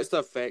starts to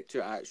affect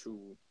your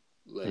actual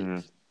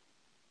Mm.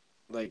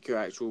 like your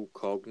actual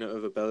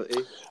cognitive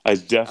ability. I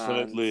And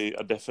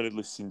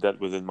definitely seen that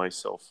within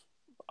myself,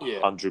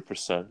 yeah,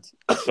 100%.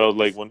 I felt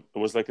like when it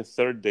was like a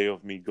third day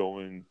of me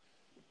going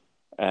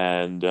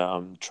and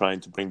trying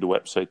to bring the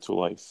website to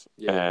life,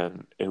 yeah,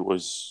 and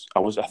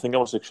I think I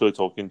was actually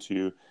talking to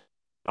you.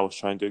 I was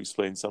trying to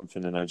explain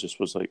something, and I just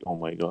was like, "Oh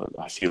my god,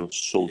 I feel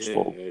so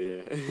slow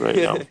right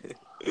yeah. now."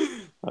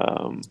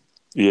 Um,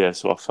 yeah,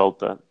 so I felt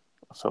that.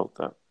 I felt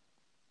that.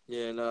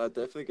 Yeah, no, it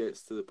definitely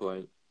gets to the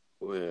point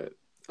where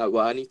well,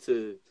 I need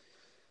to.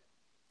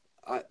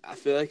 I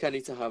feel like I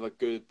need to have a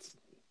good,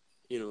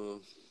 you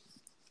know,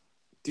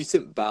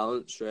 decent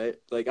balance, right?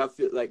 Like I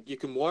feel like you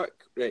can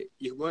work right.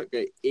 You can work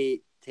like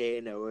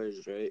 8-10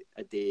 hours, right,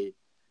 a day,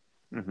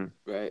 Mm-hmm.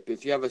 right? But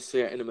if you have a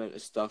certain amount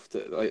of stuff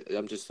that, like,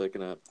 I'm just like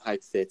in a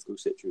hypothetical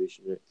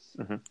situation, right?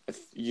 Mm-hmm. If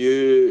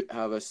you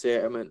have a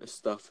certain amount of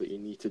stuff that you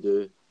need to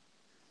do,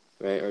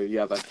 right, or you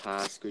have a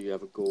task or you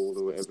have a goal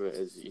or whatever it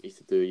is that you need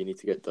to do, you need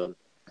to get done,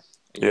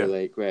 and Yeah. you're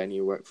like, right, I need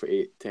to work for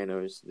 8-10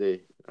 hours a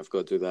day. I've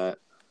got to do that.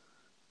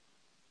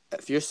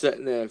 If you're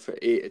sitting there for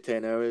 8 to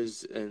 10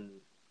 hours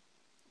and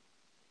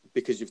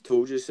because you've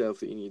told yourself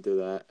that you need to do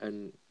that,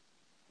 and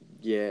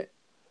yet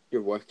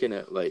you're working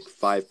at like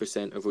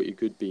 5% of what you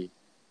could be.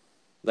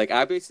 Like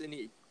I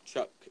basically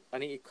I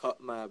need to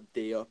cut my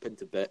day up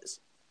into bits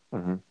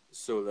Mm-hmm.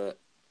 so that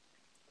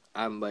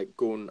I'm like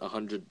going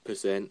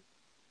 100%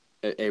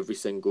 at every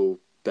single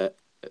bit.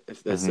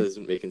 If this Mm-hmm.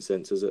 isn't making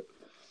sense, is it?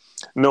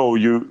 No,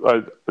 you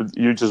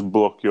just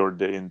block your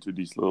day into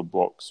these little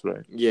blocks,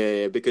 right?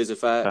 Yeah, because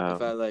if I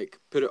Um, like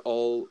put it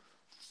all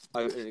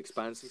out in an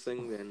expansive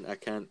thing, then I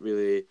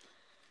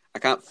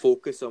can't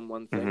focus on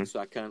one thing, mm-hmm. so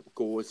I can't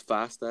go as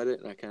fast at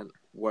it, and I can't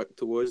work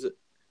towards it.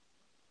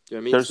 Do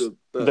you know what I mean? There's So,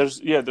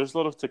 but there's a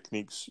lot of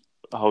techniques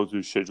how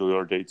to schedule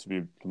your day to be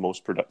the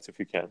most productive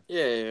you can,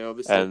 yeah,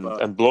 obviously, and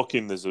but and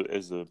blocking is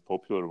a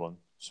popular one. I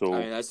So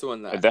mean that's the one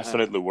it that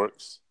definitely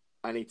works.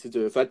 I need to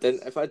do. If I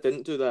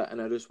didn't do that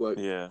and I just worked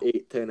Yeah.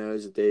 8-10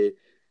 hours a day,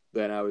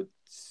 then I would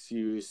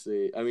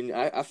seriously. I mean,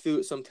 I feel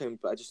it sometimes,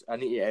 but I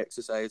need to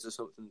exercise or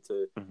something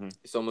to. Mm-hmm.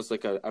 It's almost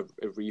like a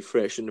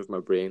refreshing of my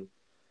brain,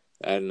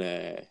 and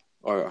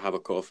or have a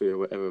coffee or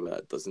whatever. But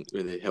that doesn't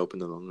really help in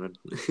the long run.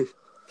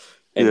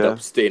 End Yeah. up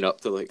staying up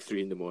till like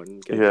 3 in the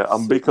morning, kind Yeah. of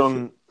I'm sick. big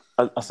on.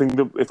 I think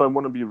that if I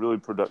want to be really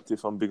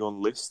productive, I'm big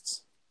on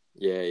lists.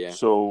 Yeah, yeah,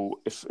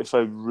 So if I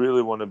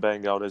really want to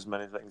bang out as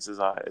many things as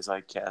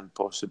I can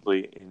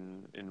possibly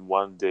in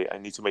one day, I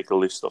need to make a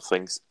list of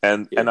things.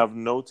 And yeah. I've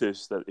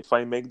noticed that if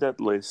I make that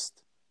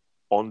list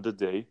on the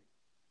day,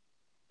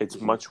 it's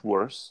Hmm. much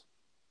worse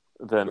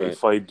than Right.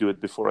 if I do it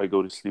before I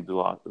go to sleep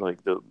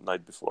like the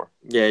night before.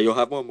 Yeah, you'll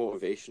have more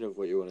motivation of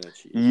what you want to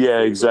achieve Yeah, before you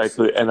go to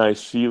exactly. sleep. And I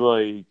feel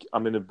like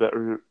I'm in a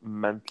better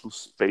mental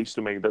space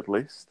to make that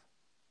list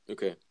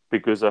Okay.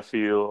 because I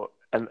feel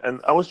and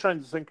I was trying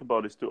to think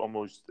about this to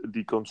almost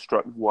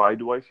deconstruct why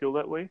do I feel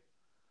that way?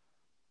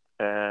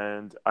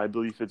 And I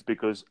believe it's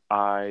because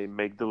I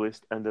make the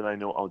list and then I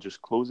know I'll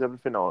just close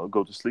everything, I'll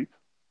go to sleep.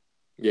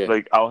 Yeah.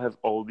 Like I'll have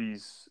all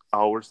these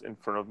hours in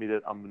front of me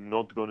that I'm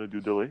not gonna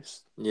do the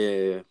list. Yeah.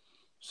 Yeah.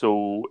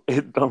 So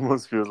it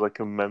almost feels like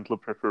a mental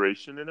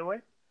preparation in a way.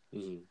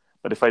 Hmm.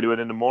 But if I do it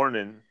in the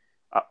morning,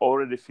 I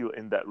already feel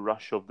in that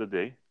rush of the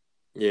day.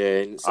 Yeah,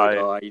 and it's like,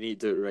 I oh, you need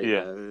to do it right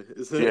yeah. now.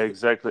 Yeah,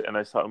 exactly. And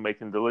I start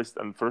making the list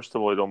and first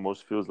of all it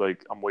almost feels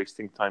like I'm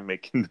wasting time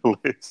making the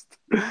list.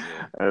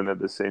 Yeah. And at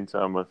the same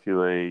time I feel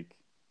like,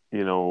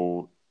 you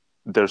know,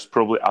 there's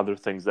probably other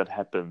things that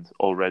happened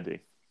already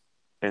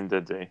in the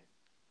day.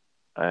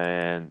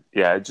 And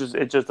yeah, it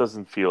just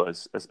doesn't feel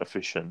as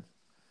efficient.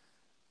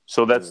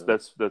 So No.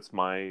 that's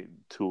my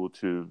tool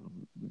to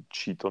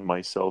cheat on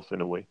myself in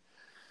a way.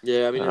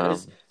 Yeah, I mean, Um,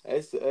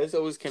 it's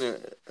always kind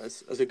of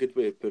it's a good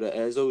way to put it. It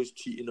is always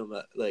cheating on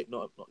my like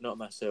not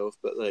myself,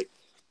 but like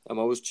I'm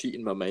always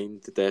cheating my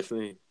mind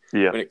definitely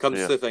yeah, when it comes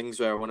yeah. to things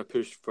where I want to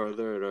push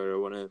further or I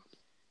want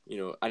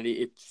to, I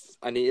need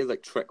to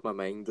like trick my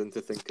mind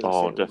into thinking a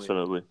Oh, certain way.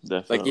 definitely, Like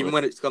even definitely.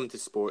 when it's come to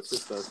sports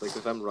and stuff, like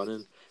if I'm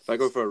running, if I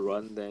go for a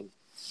run, then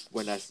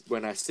when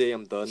I say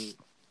I'm done,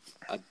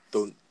 I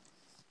don't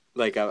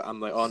like I'm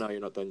like, oh no,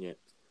 you're not done yet,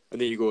 and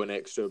then you go an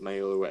extra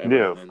mile or whatever,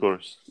 Yeah, of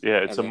course. Yeah,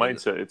 it's a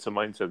mindset. It's a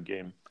mindset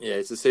game. yeah,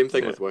 it's the same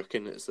thing Yeah, with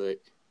working. It's like,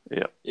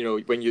 yeah,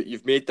 when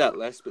you've made that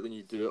list, but then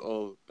you do it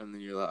all, and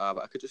then you're like,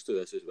 but I could just do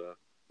this as well.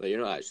 Like you're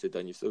not actually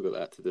done. You've still got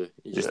that to do.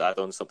 You just yeah, add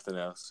on something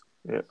else.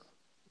 yeah.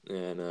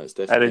 Yeah, no, it's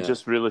And it definitely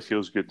just really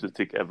feels good to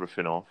tick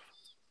everything off.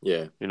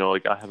 yeah, You know,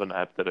 like I have an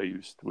app that I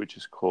used, which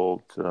is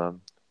called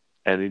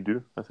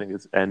Anydo. I think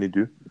it's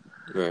Anydo,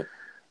 right.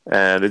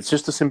 and it's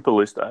just a simple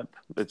list app.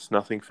 It's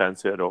nothing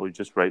fancy at all. You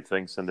just write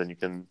things and then you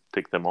can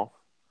tick them off.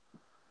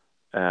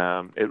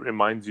 It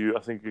reminds you. I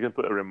think you can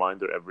put a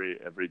reminder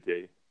every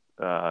day.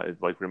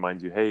 It like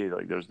reminds you, hey,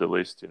 like there's the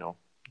list. You know,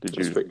 did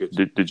That's you pretty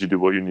good. did you do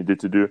what you needed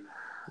to do?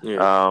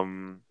 Yeah,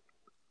 Um,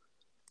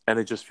 and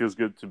it just feels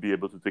good to be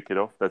able to tick it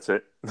off. That's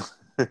it.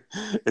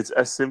 It's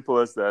as simple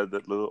as that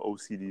little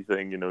OCD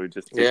thing. You know, you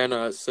just yeah.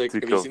 No, it's like,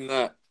 have tick you off. seen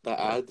that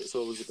ad? It's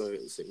always about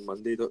it's like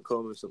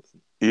Monday.com or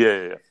something.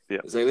 Yeah.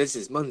 It's like this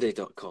is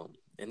Monday.com,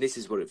 and this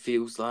is what it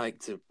feels like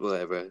to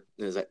whatever. And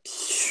it's like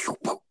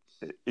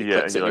it Yeah, and clicks it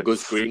you're and it like,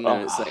 goes green,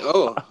 and it's like,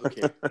 oh. oh,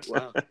 okay,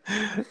 wow,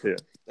 Yeah,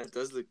 that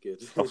does look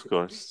good. of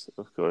course,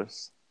 of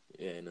course.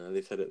 Yeah, no,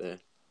 they've had it there.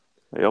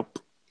 Yep.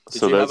 Did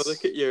So you have a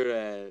look that's at your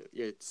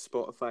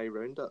Spotify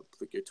roundup,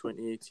 like your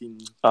 2018?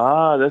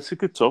 that's a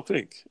good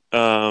topic.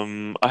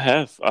 I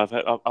have,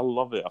 I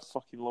love it. I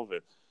fucking love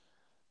it.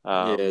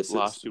 Yeah, so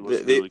Last year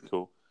was they really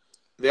cool.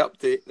 they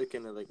update the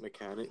kind of like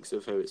mechanics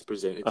of how it's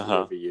presented Uh to you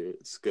huh. every year.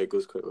 It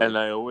goes quite And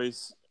well.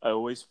 I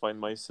always find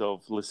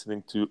myself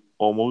listening to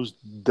almost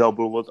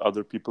double what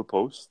other people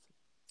post.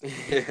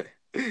 Yeah.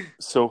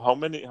 So how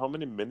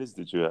many minutes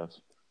did you have?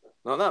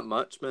 Not that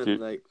much, Do man.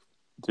 Like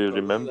do you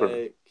probably remember?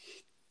 like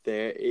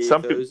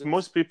 30,000.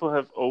 Most people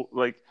have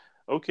like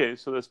okay,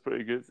 so that's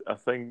pretty good. I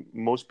think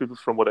most people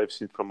from what I've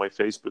seen from my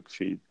Facebook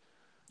feed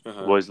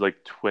Uh-huh. was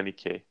like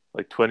 20K,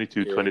 like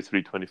 22, Yeah.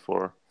 23,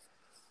 24,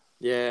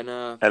 Yeah,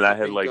 nah. and I I've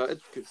had been like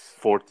gutted 'cause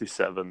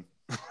 47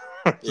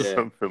 yeah.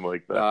 something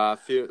like that. Nah, I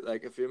feel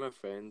like a few of my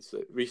friends,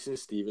 like Reese and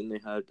Steven, they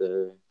had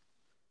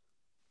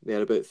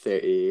about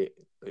 38,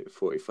 like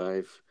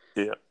 45.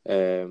 Yeah,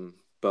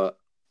 But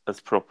that's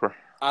proper.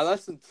 I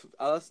listened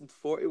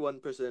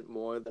 41%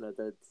 more than I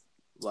did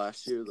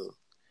last year though.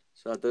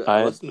 So I I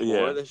had, listened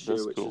more yeah, this year,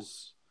 that's which cool.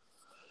 is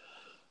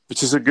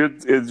Which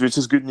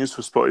is good news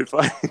for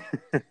Spotify.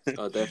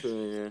 oh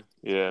definitely yeah.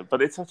 Yeah,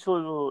 but it's such a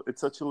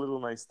little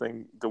nice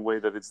thing the way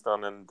that it's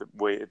done and the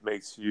way it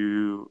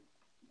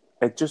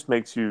just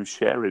makes you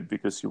share it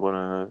because you want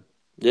to,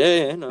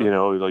 Yeah, yeah,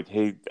 no. like,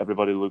 hey,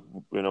 everybody, look,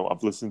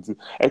 I've listened to.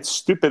 It's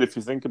stupid if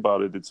you think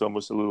about it. It's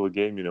almost a little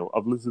game.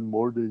 I've listened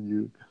more than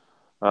you.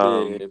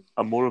 Yeah.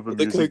 I'm more of a Look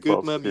how music good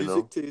buff. my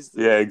music taste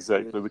Yeah, is. Yeah.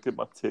 exactly. Look at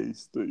my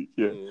taste. Like,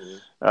 yeah.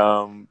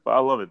 Yeah. But I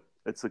love it.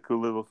 It's a cool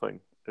little thing.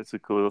 It's a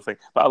cool little thing.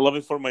 But I love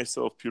it for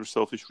myself, pure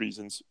selfish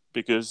reasons,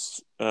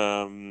 because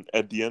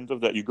at the end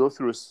of that, you go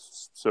through a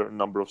certain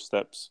number of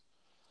steps,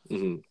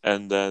 Mm-hmm.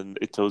 and then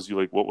it tells you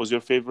like what was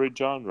your favorite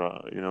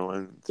genre,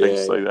 and Yeah,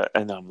 things like that.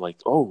 And I'm like,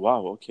 oh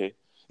wow, okay.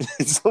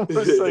 It's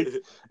almost like yeah.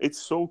 it's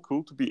so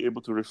cool to be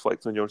able to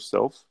reflect on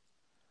yourself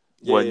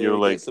Yeah, when yeah, you're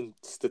get like, some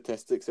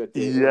statistics or data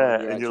on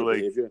yeah, your and you're actual like,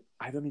 behavior.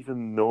 I don't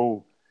even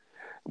know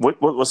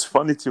what was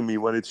funny to me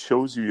when it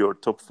shows you your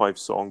top 5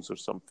 songs or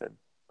something,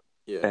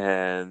 Yeah.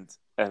 and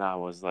I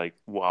was like,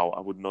 wow, I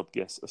would not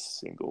guess a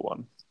single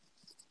one.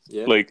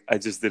 Yeah. Like I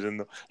just didn't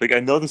know. Like I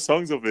know the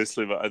songs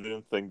obviously, but I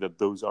didn't think that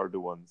those are the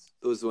ones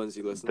Those ones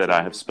you listen that to the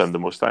I have spent most. the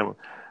most time on.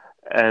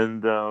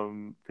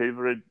 And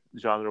favorite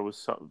genre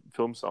was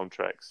film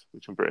soundtracks,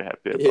 which I'm very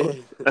happy Yeah, about.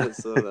 I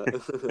saw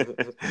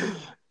that.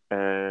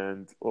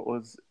 And what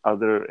was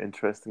other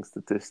interesting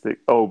statistic?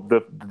 Oh,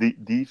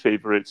 the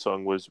favorite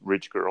song was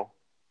 "Rich Girl."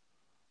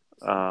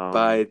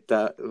 By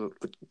that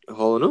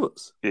Hall and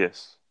Oates.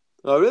 Yes,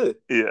 Oh, really?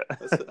 yeah,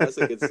 That's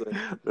a good song.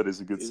 that is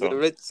a good She's a song.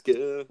 rich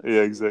girl.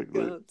 Yeah,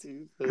 exactly. Got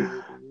to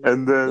her.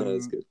 And No,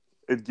 that's then good.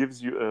 it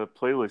gives you a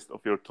playlist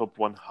of your top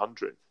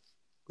 100.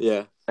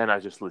 Yeah. And I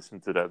just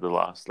listened to that the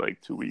last like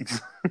 2 weeks,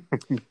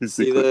 See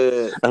basically.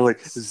 the I'm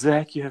like,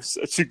 Zach, you have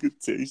such a good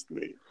taste,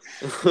 mate.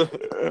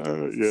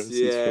 Yes,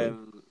 see it's funny.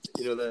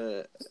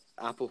 the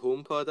Apple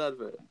HomePod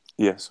advert.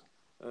 Yes.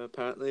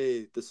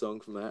 Apparently, the song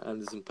from that,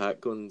 Anderson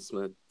 .Paak one's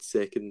my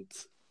second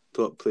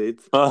top played.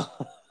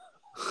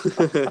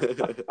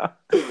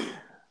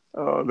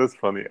 Oh, that's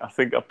funny. I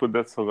think I put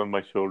that song on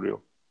my show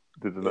reel,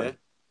 didn't I? Yeah,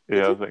 did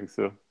Yeah, I you? think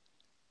so. I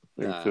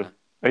think so. Nah,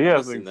 I've Yeah, I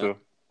not seen think that. so.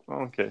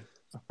 Oh, okay.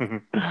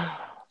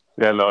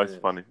 Yeah, no, it's Yeah,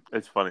 funny.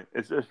 It's funny.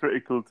 It's pretty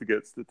cool to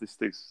get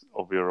statistics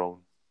of your own.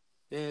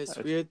 yeah, it's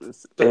It's, weird.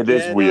 it's, But it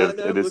is yeah, no, weird.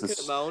 now It I'm is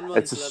looking at my own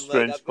it's a ones, and I'm like, I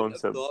strange wouldn't have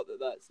concept. thought that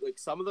that's like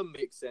some of them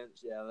make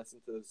sense. Yeah, I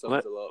listen to the songs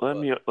Let a lot, let but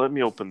me let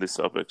me open this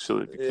up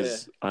actually yeah,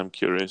 because I'm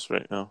curious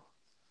right now.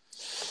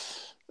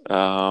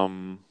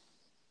 Um.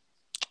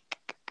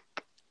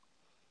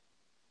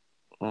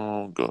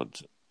 Oh God.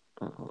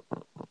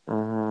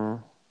 Uh,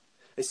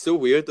 it's so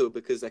weird though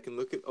because I can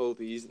look at all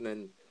these and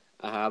then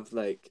I have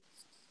like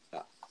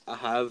I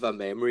have a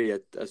memory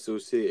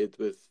associated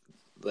with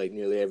like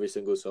nearly every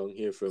single song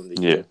here from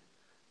the yeah, year.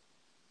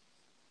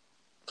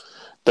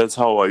 that's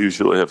how I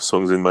usually have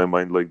songs in my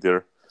mind. Like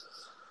they're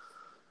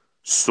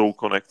so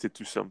connected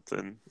to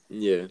something.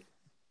 Yeah.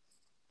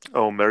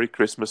 Oh, Merry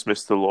Christmas,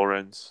 Mr.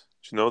 Lawrence.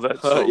 Do you know that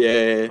Yeah, song?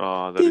 yeah.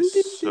 Oh, that Ding, is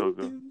ding, so ding,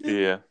 good. ding, ding.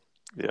 Yeah,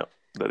 yeah,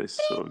 that is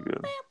so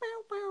good.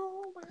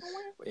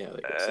 Yeah, I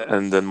like that song.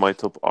 And then my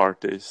top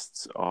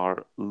artists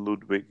are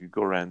Ludwig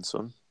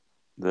Göransson,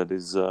 that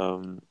is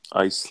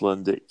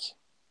Icelandic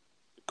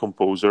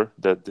composer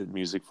that did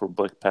music for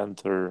Black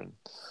Panther and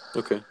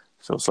Okay.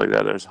 stuff like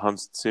that. There's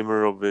Hans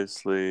Zimmer,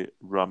 obviously,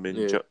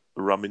 Yeah.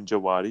 Ramin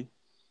Djawadi.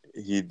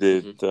 He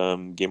did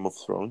Mm-hmm. Game of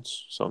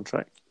Thrones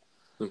soundtrack.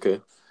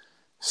 Okay.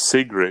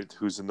 Sigrid,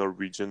 who's a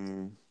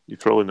Norwegian, you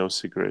probably know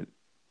Sigrid.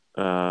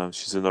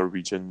 She's a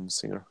Norwegian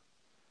singer.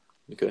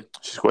 Okay.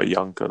 She's quite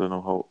young. I don't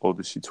know how old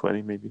is she,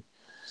 20 maybe.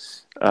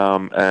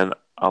 And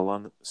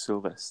Alan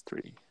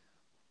Silvestri,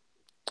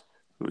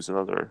 who's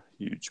another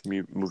huge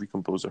movie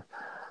composer.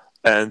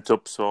 And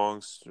top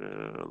songs,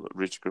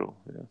 Rich Girl.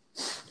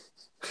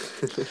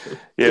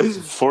 Yeah,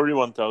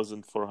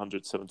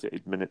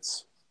 41,478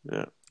 minutes.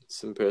 Yeah.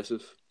 It's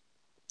impressive.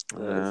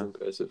 That is Yeah.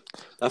 impressive.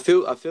 I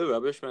feel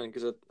rubbish, man,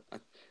 because I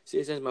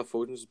see since my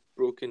phone's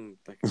broken,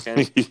 like I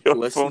can't Your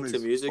listen phone to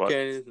is music or fucked.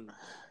 anything.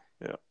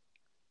 Yeah.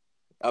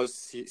 I was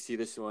see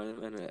this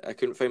morning and I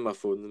couldn't find my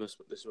phone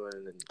this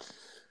morning, and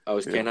I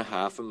was kind of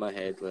half in my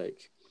head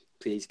like,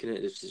 please can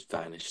it just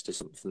vanished or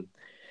something?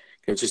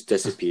 Can it just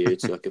disappeared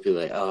so I could be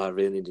like, oh, I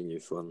really need a new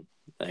phone.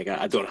 Like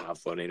I don't have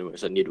one anymore,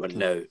 so I need one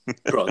now,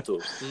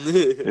 pronto.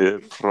 Yeah,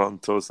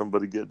 pronto.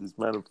 Somebody get this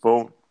man a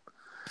phone.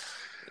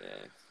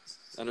 Yeah.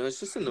 I know, it's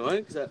just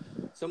annoying because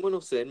someone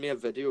will send me a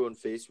video on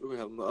Facebook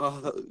and I'm like,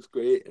 oh, that looks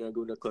great, and I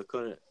go to click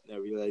on it and I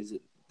realise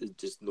that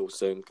just no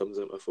sound comes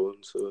out my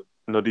phone. So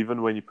Not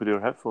even when you put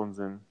your headphones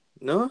in.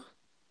 no,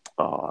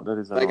 Oh, that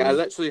is like annoying. I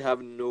literally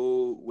have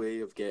no way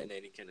of getting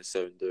any kind of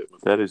sound out of my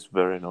phone. That is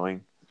very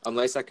annoying.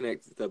 Unless I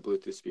connect it to a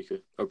Bluetooth speaker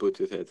or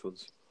Bluetooth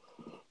headphones.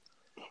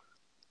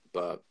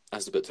 But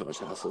that's a bit too much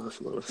hassle,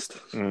 if I'm honest.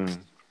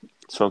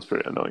 Sounds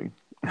pretty annoying.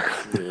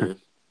 Yeah.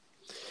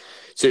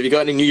 So have you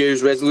got any New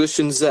Year's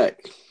resolutions, Zach?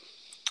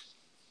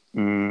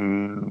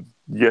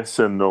 Yes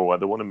and no. I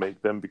don't want to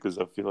make them because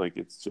I feel like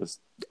it's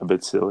just a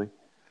bit silly.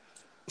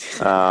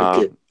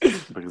 Okay.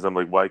 Because I'm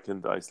like, why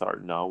can't I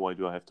start now? Why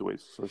do I have to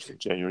wait for 1st of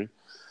January?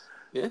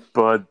 Yeah.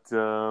 But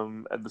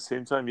at the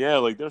same time, yeah,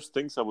 like there's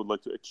things I would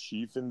like to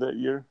achieve in that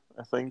year,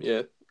 I think.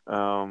 Yeah.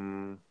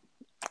 I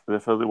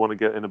definitely want to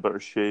get in a better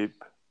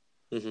shape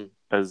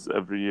as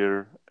every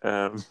year.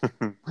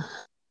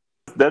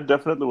 That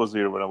definitely was the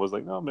year when I was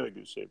like, no, I'm in a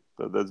good shape.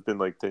 That's been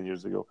like 10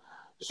 years ago.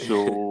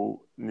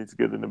 So need to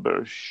get in a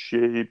better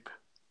shape.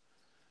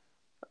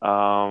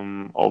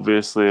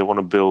 Obviously, I want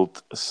to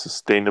build a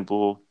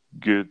sustainable,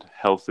 good,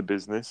 healthy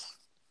business.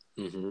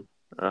 So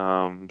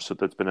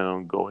that's been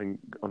an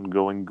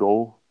ongoing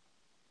goal.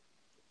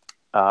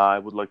 I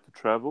would like to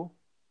travel.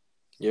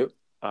 Yep.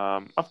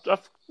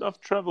 I've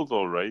traveled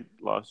all right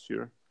last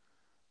year.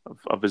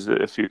 I've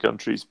visited a few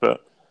countries,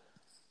 but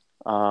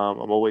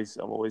I'm always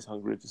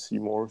hungry to see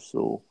more.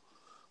 So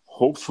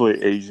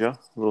hopefully Asia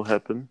will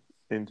happen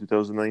in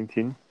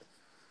 2019.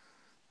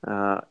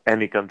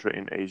 Any country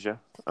in Asia,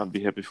 I'd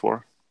be happy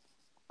for.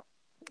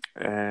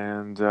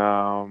 And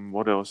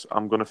what else?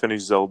 I'm gonna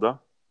finish Zelda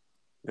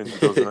in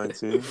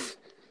 2019.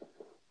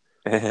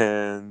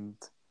 And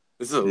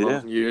this is a lot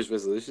of New Year's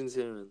resolutions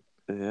here, man.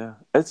 Yeah,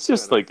 it's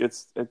just like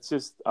it's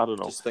just I don't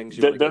know. Just things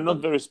you want to They're get not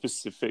done. very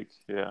specific.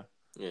 Yeah.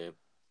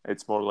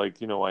 It's more like,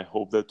 I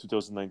hope that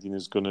 2019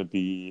 is gonna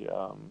be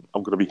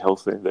I'm gonna be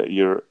healthy in that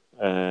year,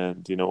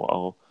 and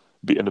I'll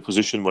be in a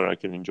position where I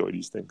can enjoy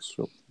these things.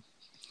 So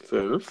fair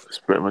enough. That's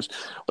pretty much.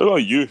 What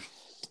about you?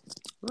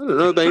 I don't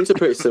know. Mine are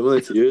pretty similar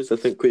to yours. I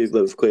think we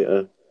live quite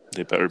a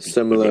They better be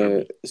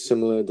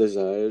similar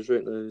desires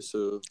right now.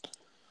 So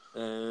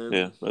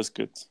yeah, that's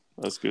good.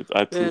 That's good.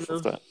 I approve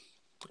of that.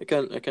 I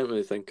can't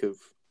really think of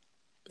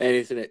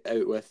anything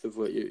out with of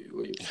what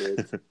you've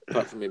said,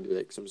 apart from maybe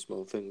like some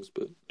small things.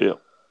 But yeah.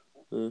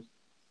 No,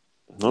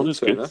 that's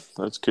good. Enough.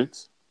 That's good.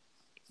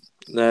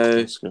 Now,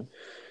 that's good.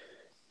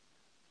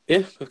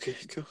 Yeah. Okay.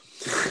 Cool.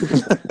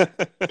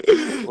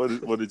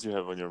 What did you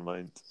have on your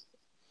mind?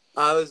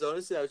 I was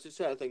just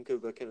trying to think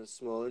of a kind of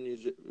smaller New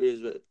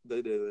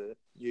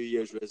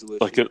Year's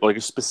resolution. Like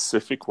a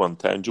specific one,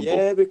 tangible.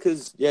 Yeah,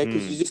 because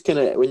you just kind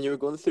of, when you were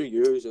going through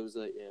yours, I was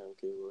like, yeah,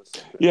 okay, well.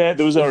 Yeah,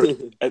 those are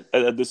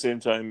at the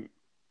same time.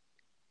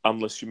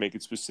 Unless you make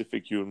it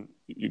specific, you're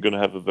gonna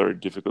have a very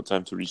difficult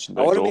time to reach that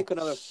goal. I want to make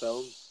another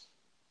film.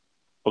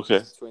 Okay.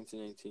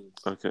 2019.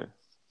 Okay.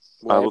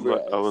 I would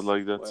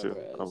like that too.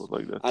 I would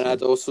like that. And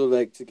I'd also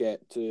like to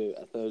get to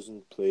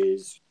 1,000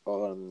 plays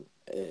on.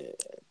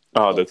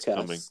 That's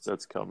coming.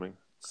 That's coming.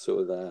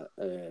 So that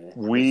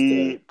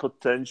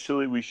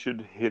potentially we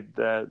should hit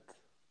that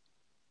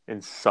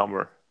in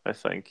summer, I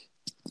think.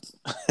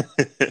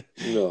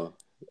 No,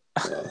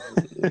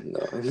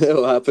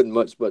 it'll happen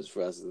much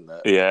faster than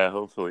that. Yeah,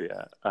 hopefully,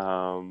 yeah.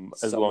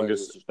 As long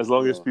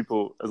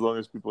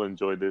as people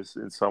enjoy this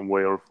in some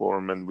way or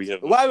form, and we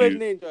have. Why wouldn't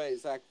they enjoy it,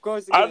 Zach? Of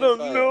course, I don't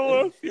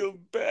know. I feel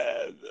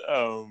bad.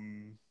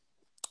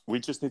 We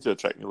just need to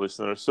attract new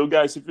listeners. So,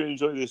 guys, if you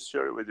enjoy this,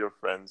 share it with your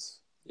friends.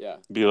 Yeah.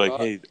 Be like,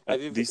 hey,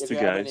 these two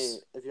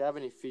guys. If you have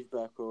any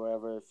feedback or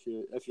whatever,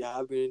 if you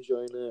have been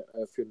enjoying it,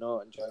 or if you're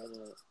not enjoying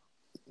it,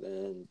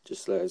 then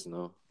just let us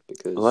know,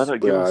 because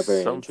give us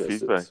some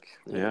feedback.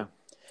 Yeah,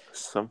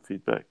 some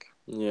feedback.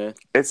 Yeah,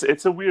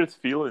 it's a weird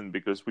feeling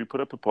because we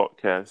put up a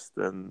podcast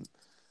and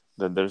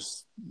then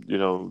there's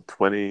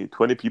 20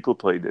 people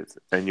played it,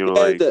 and you're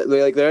like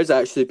there's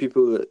actually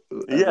people that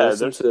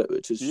listen to it,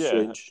 which is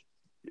strange.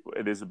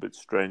 It is a bit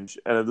strange,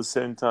 and at the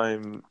same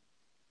time,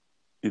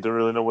 you don't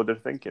really know what they're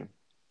thinking.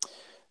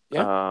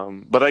 Yeah.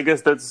 But I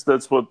guess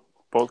that's what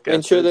podcast.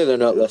 And surely they're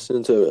not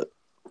listening to it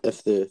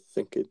if they're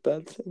thinking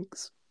bad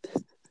things.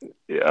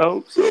 Yeah, I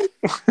hope so.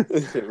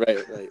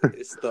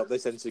 right. Stop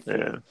this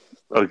insecure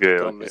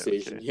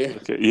conversation. Okay.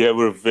 Okay. Yeah,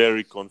 we're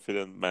very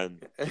confident, man.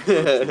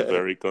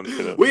 Very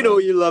confident. We know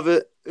you love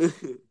it.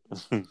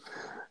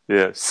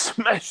 Yeah,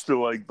 smash the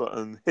like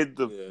button, hit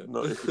the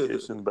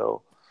notification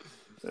bell.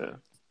 Yeah.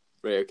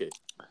 Right. Okay.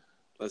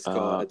 Let's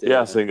call it a day.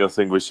 Yeah, I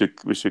think we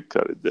should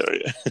cut it there.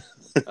 Yeah.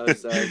 That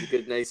was a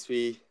good, nice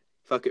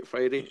Fuck It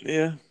Friday.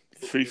 Yeah.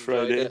 Free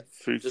Friday.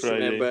 Just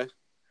remember,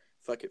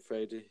 Fuck It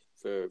Friday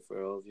for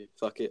all of you.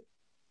 Fuck it.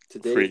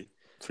 Today.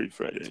 Free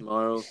Friday.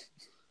 Tomorrow.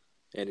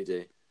 Any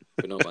day.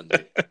 But not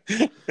Monday.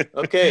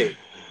 Okay.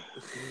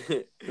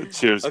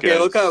 Cheers, okay, guys.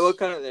 we'll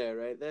cut it there,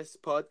 right? This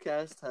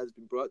podcast has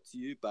been brought to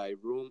you by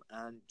Rome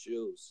and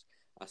Jules.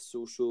 a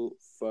social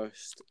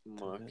first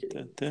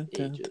marketing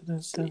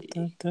agency.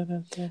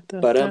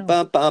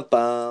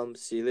 Ba-dum-bum-bum-bum.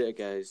 See you later,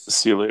 guys.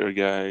 See you later,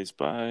 guys.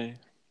 Bye.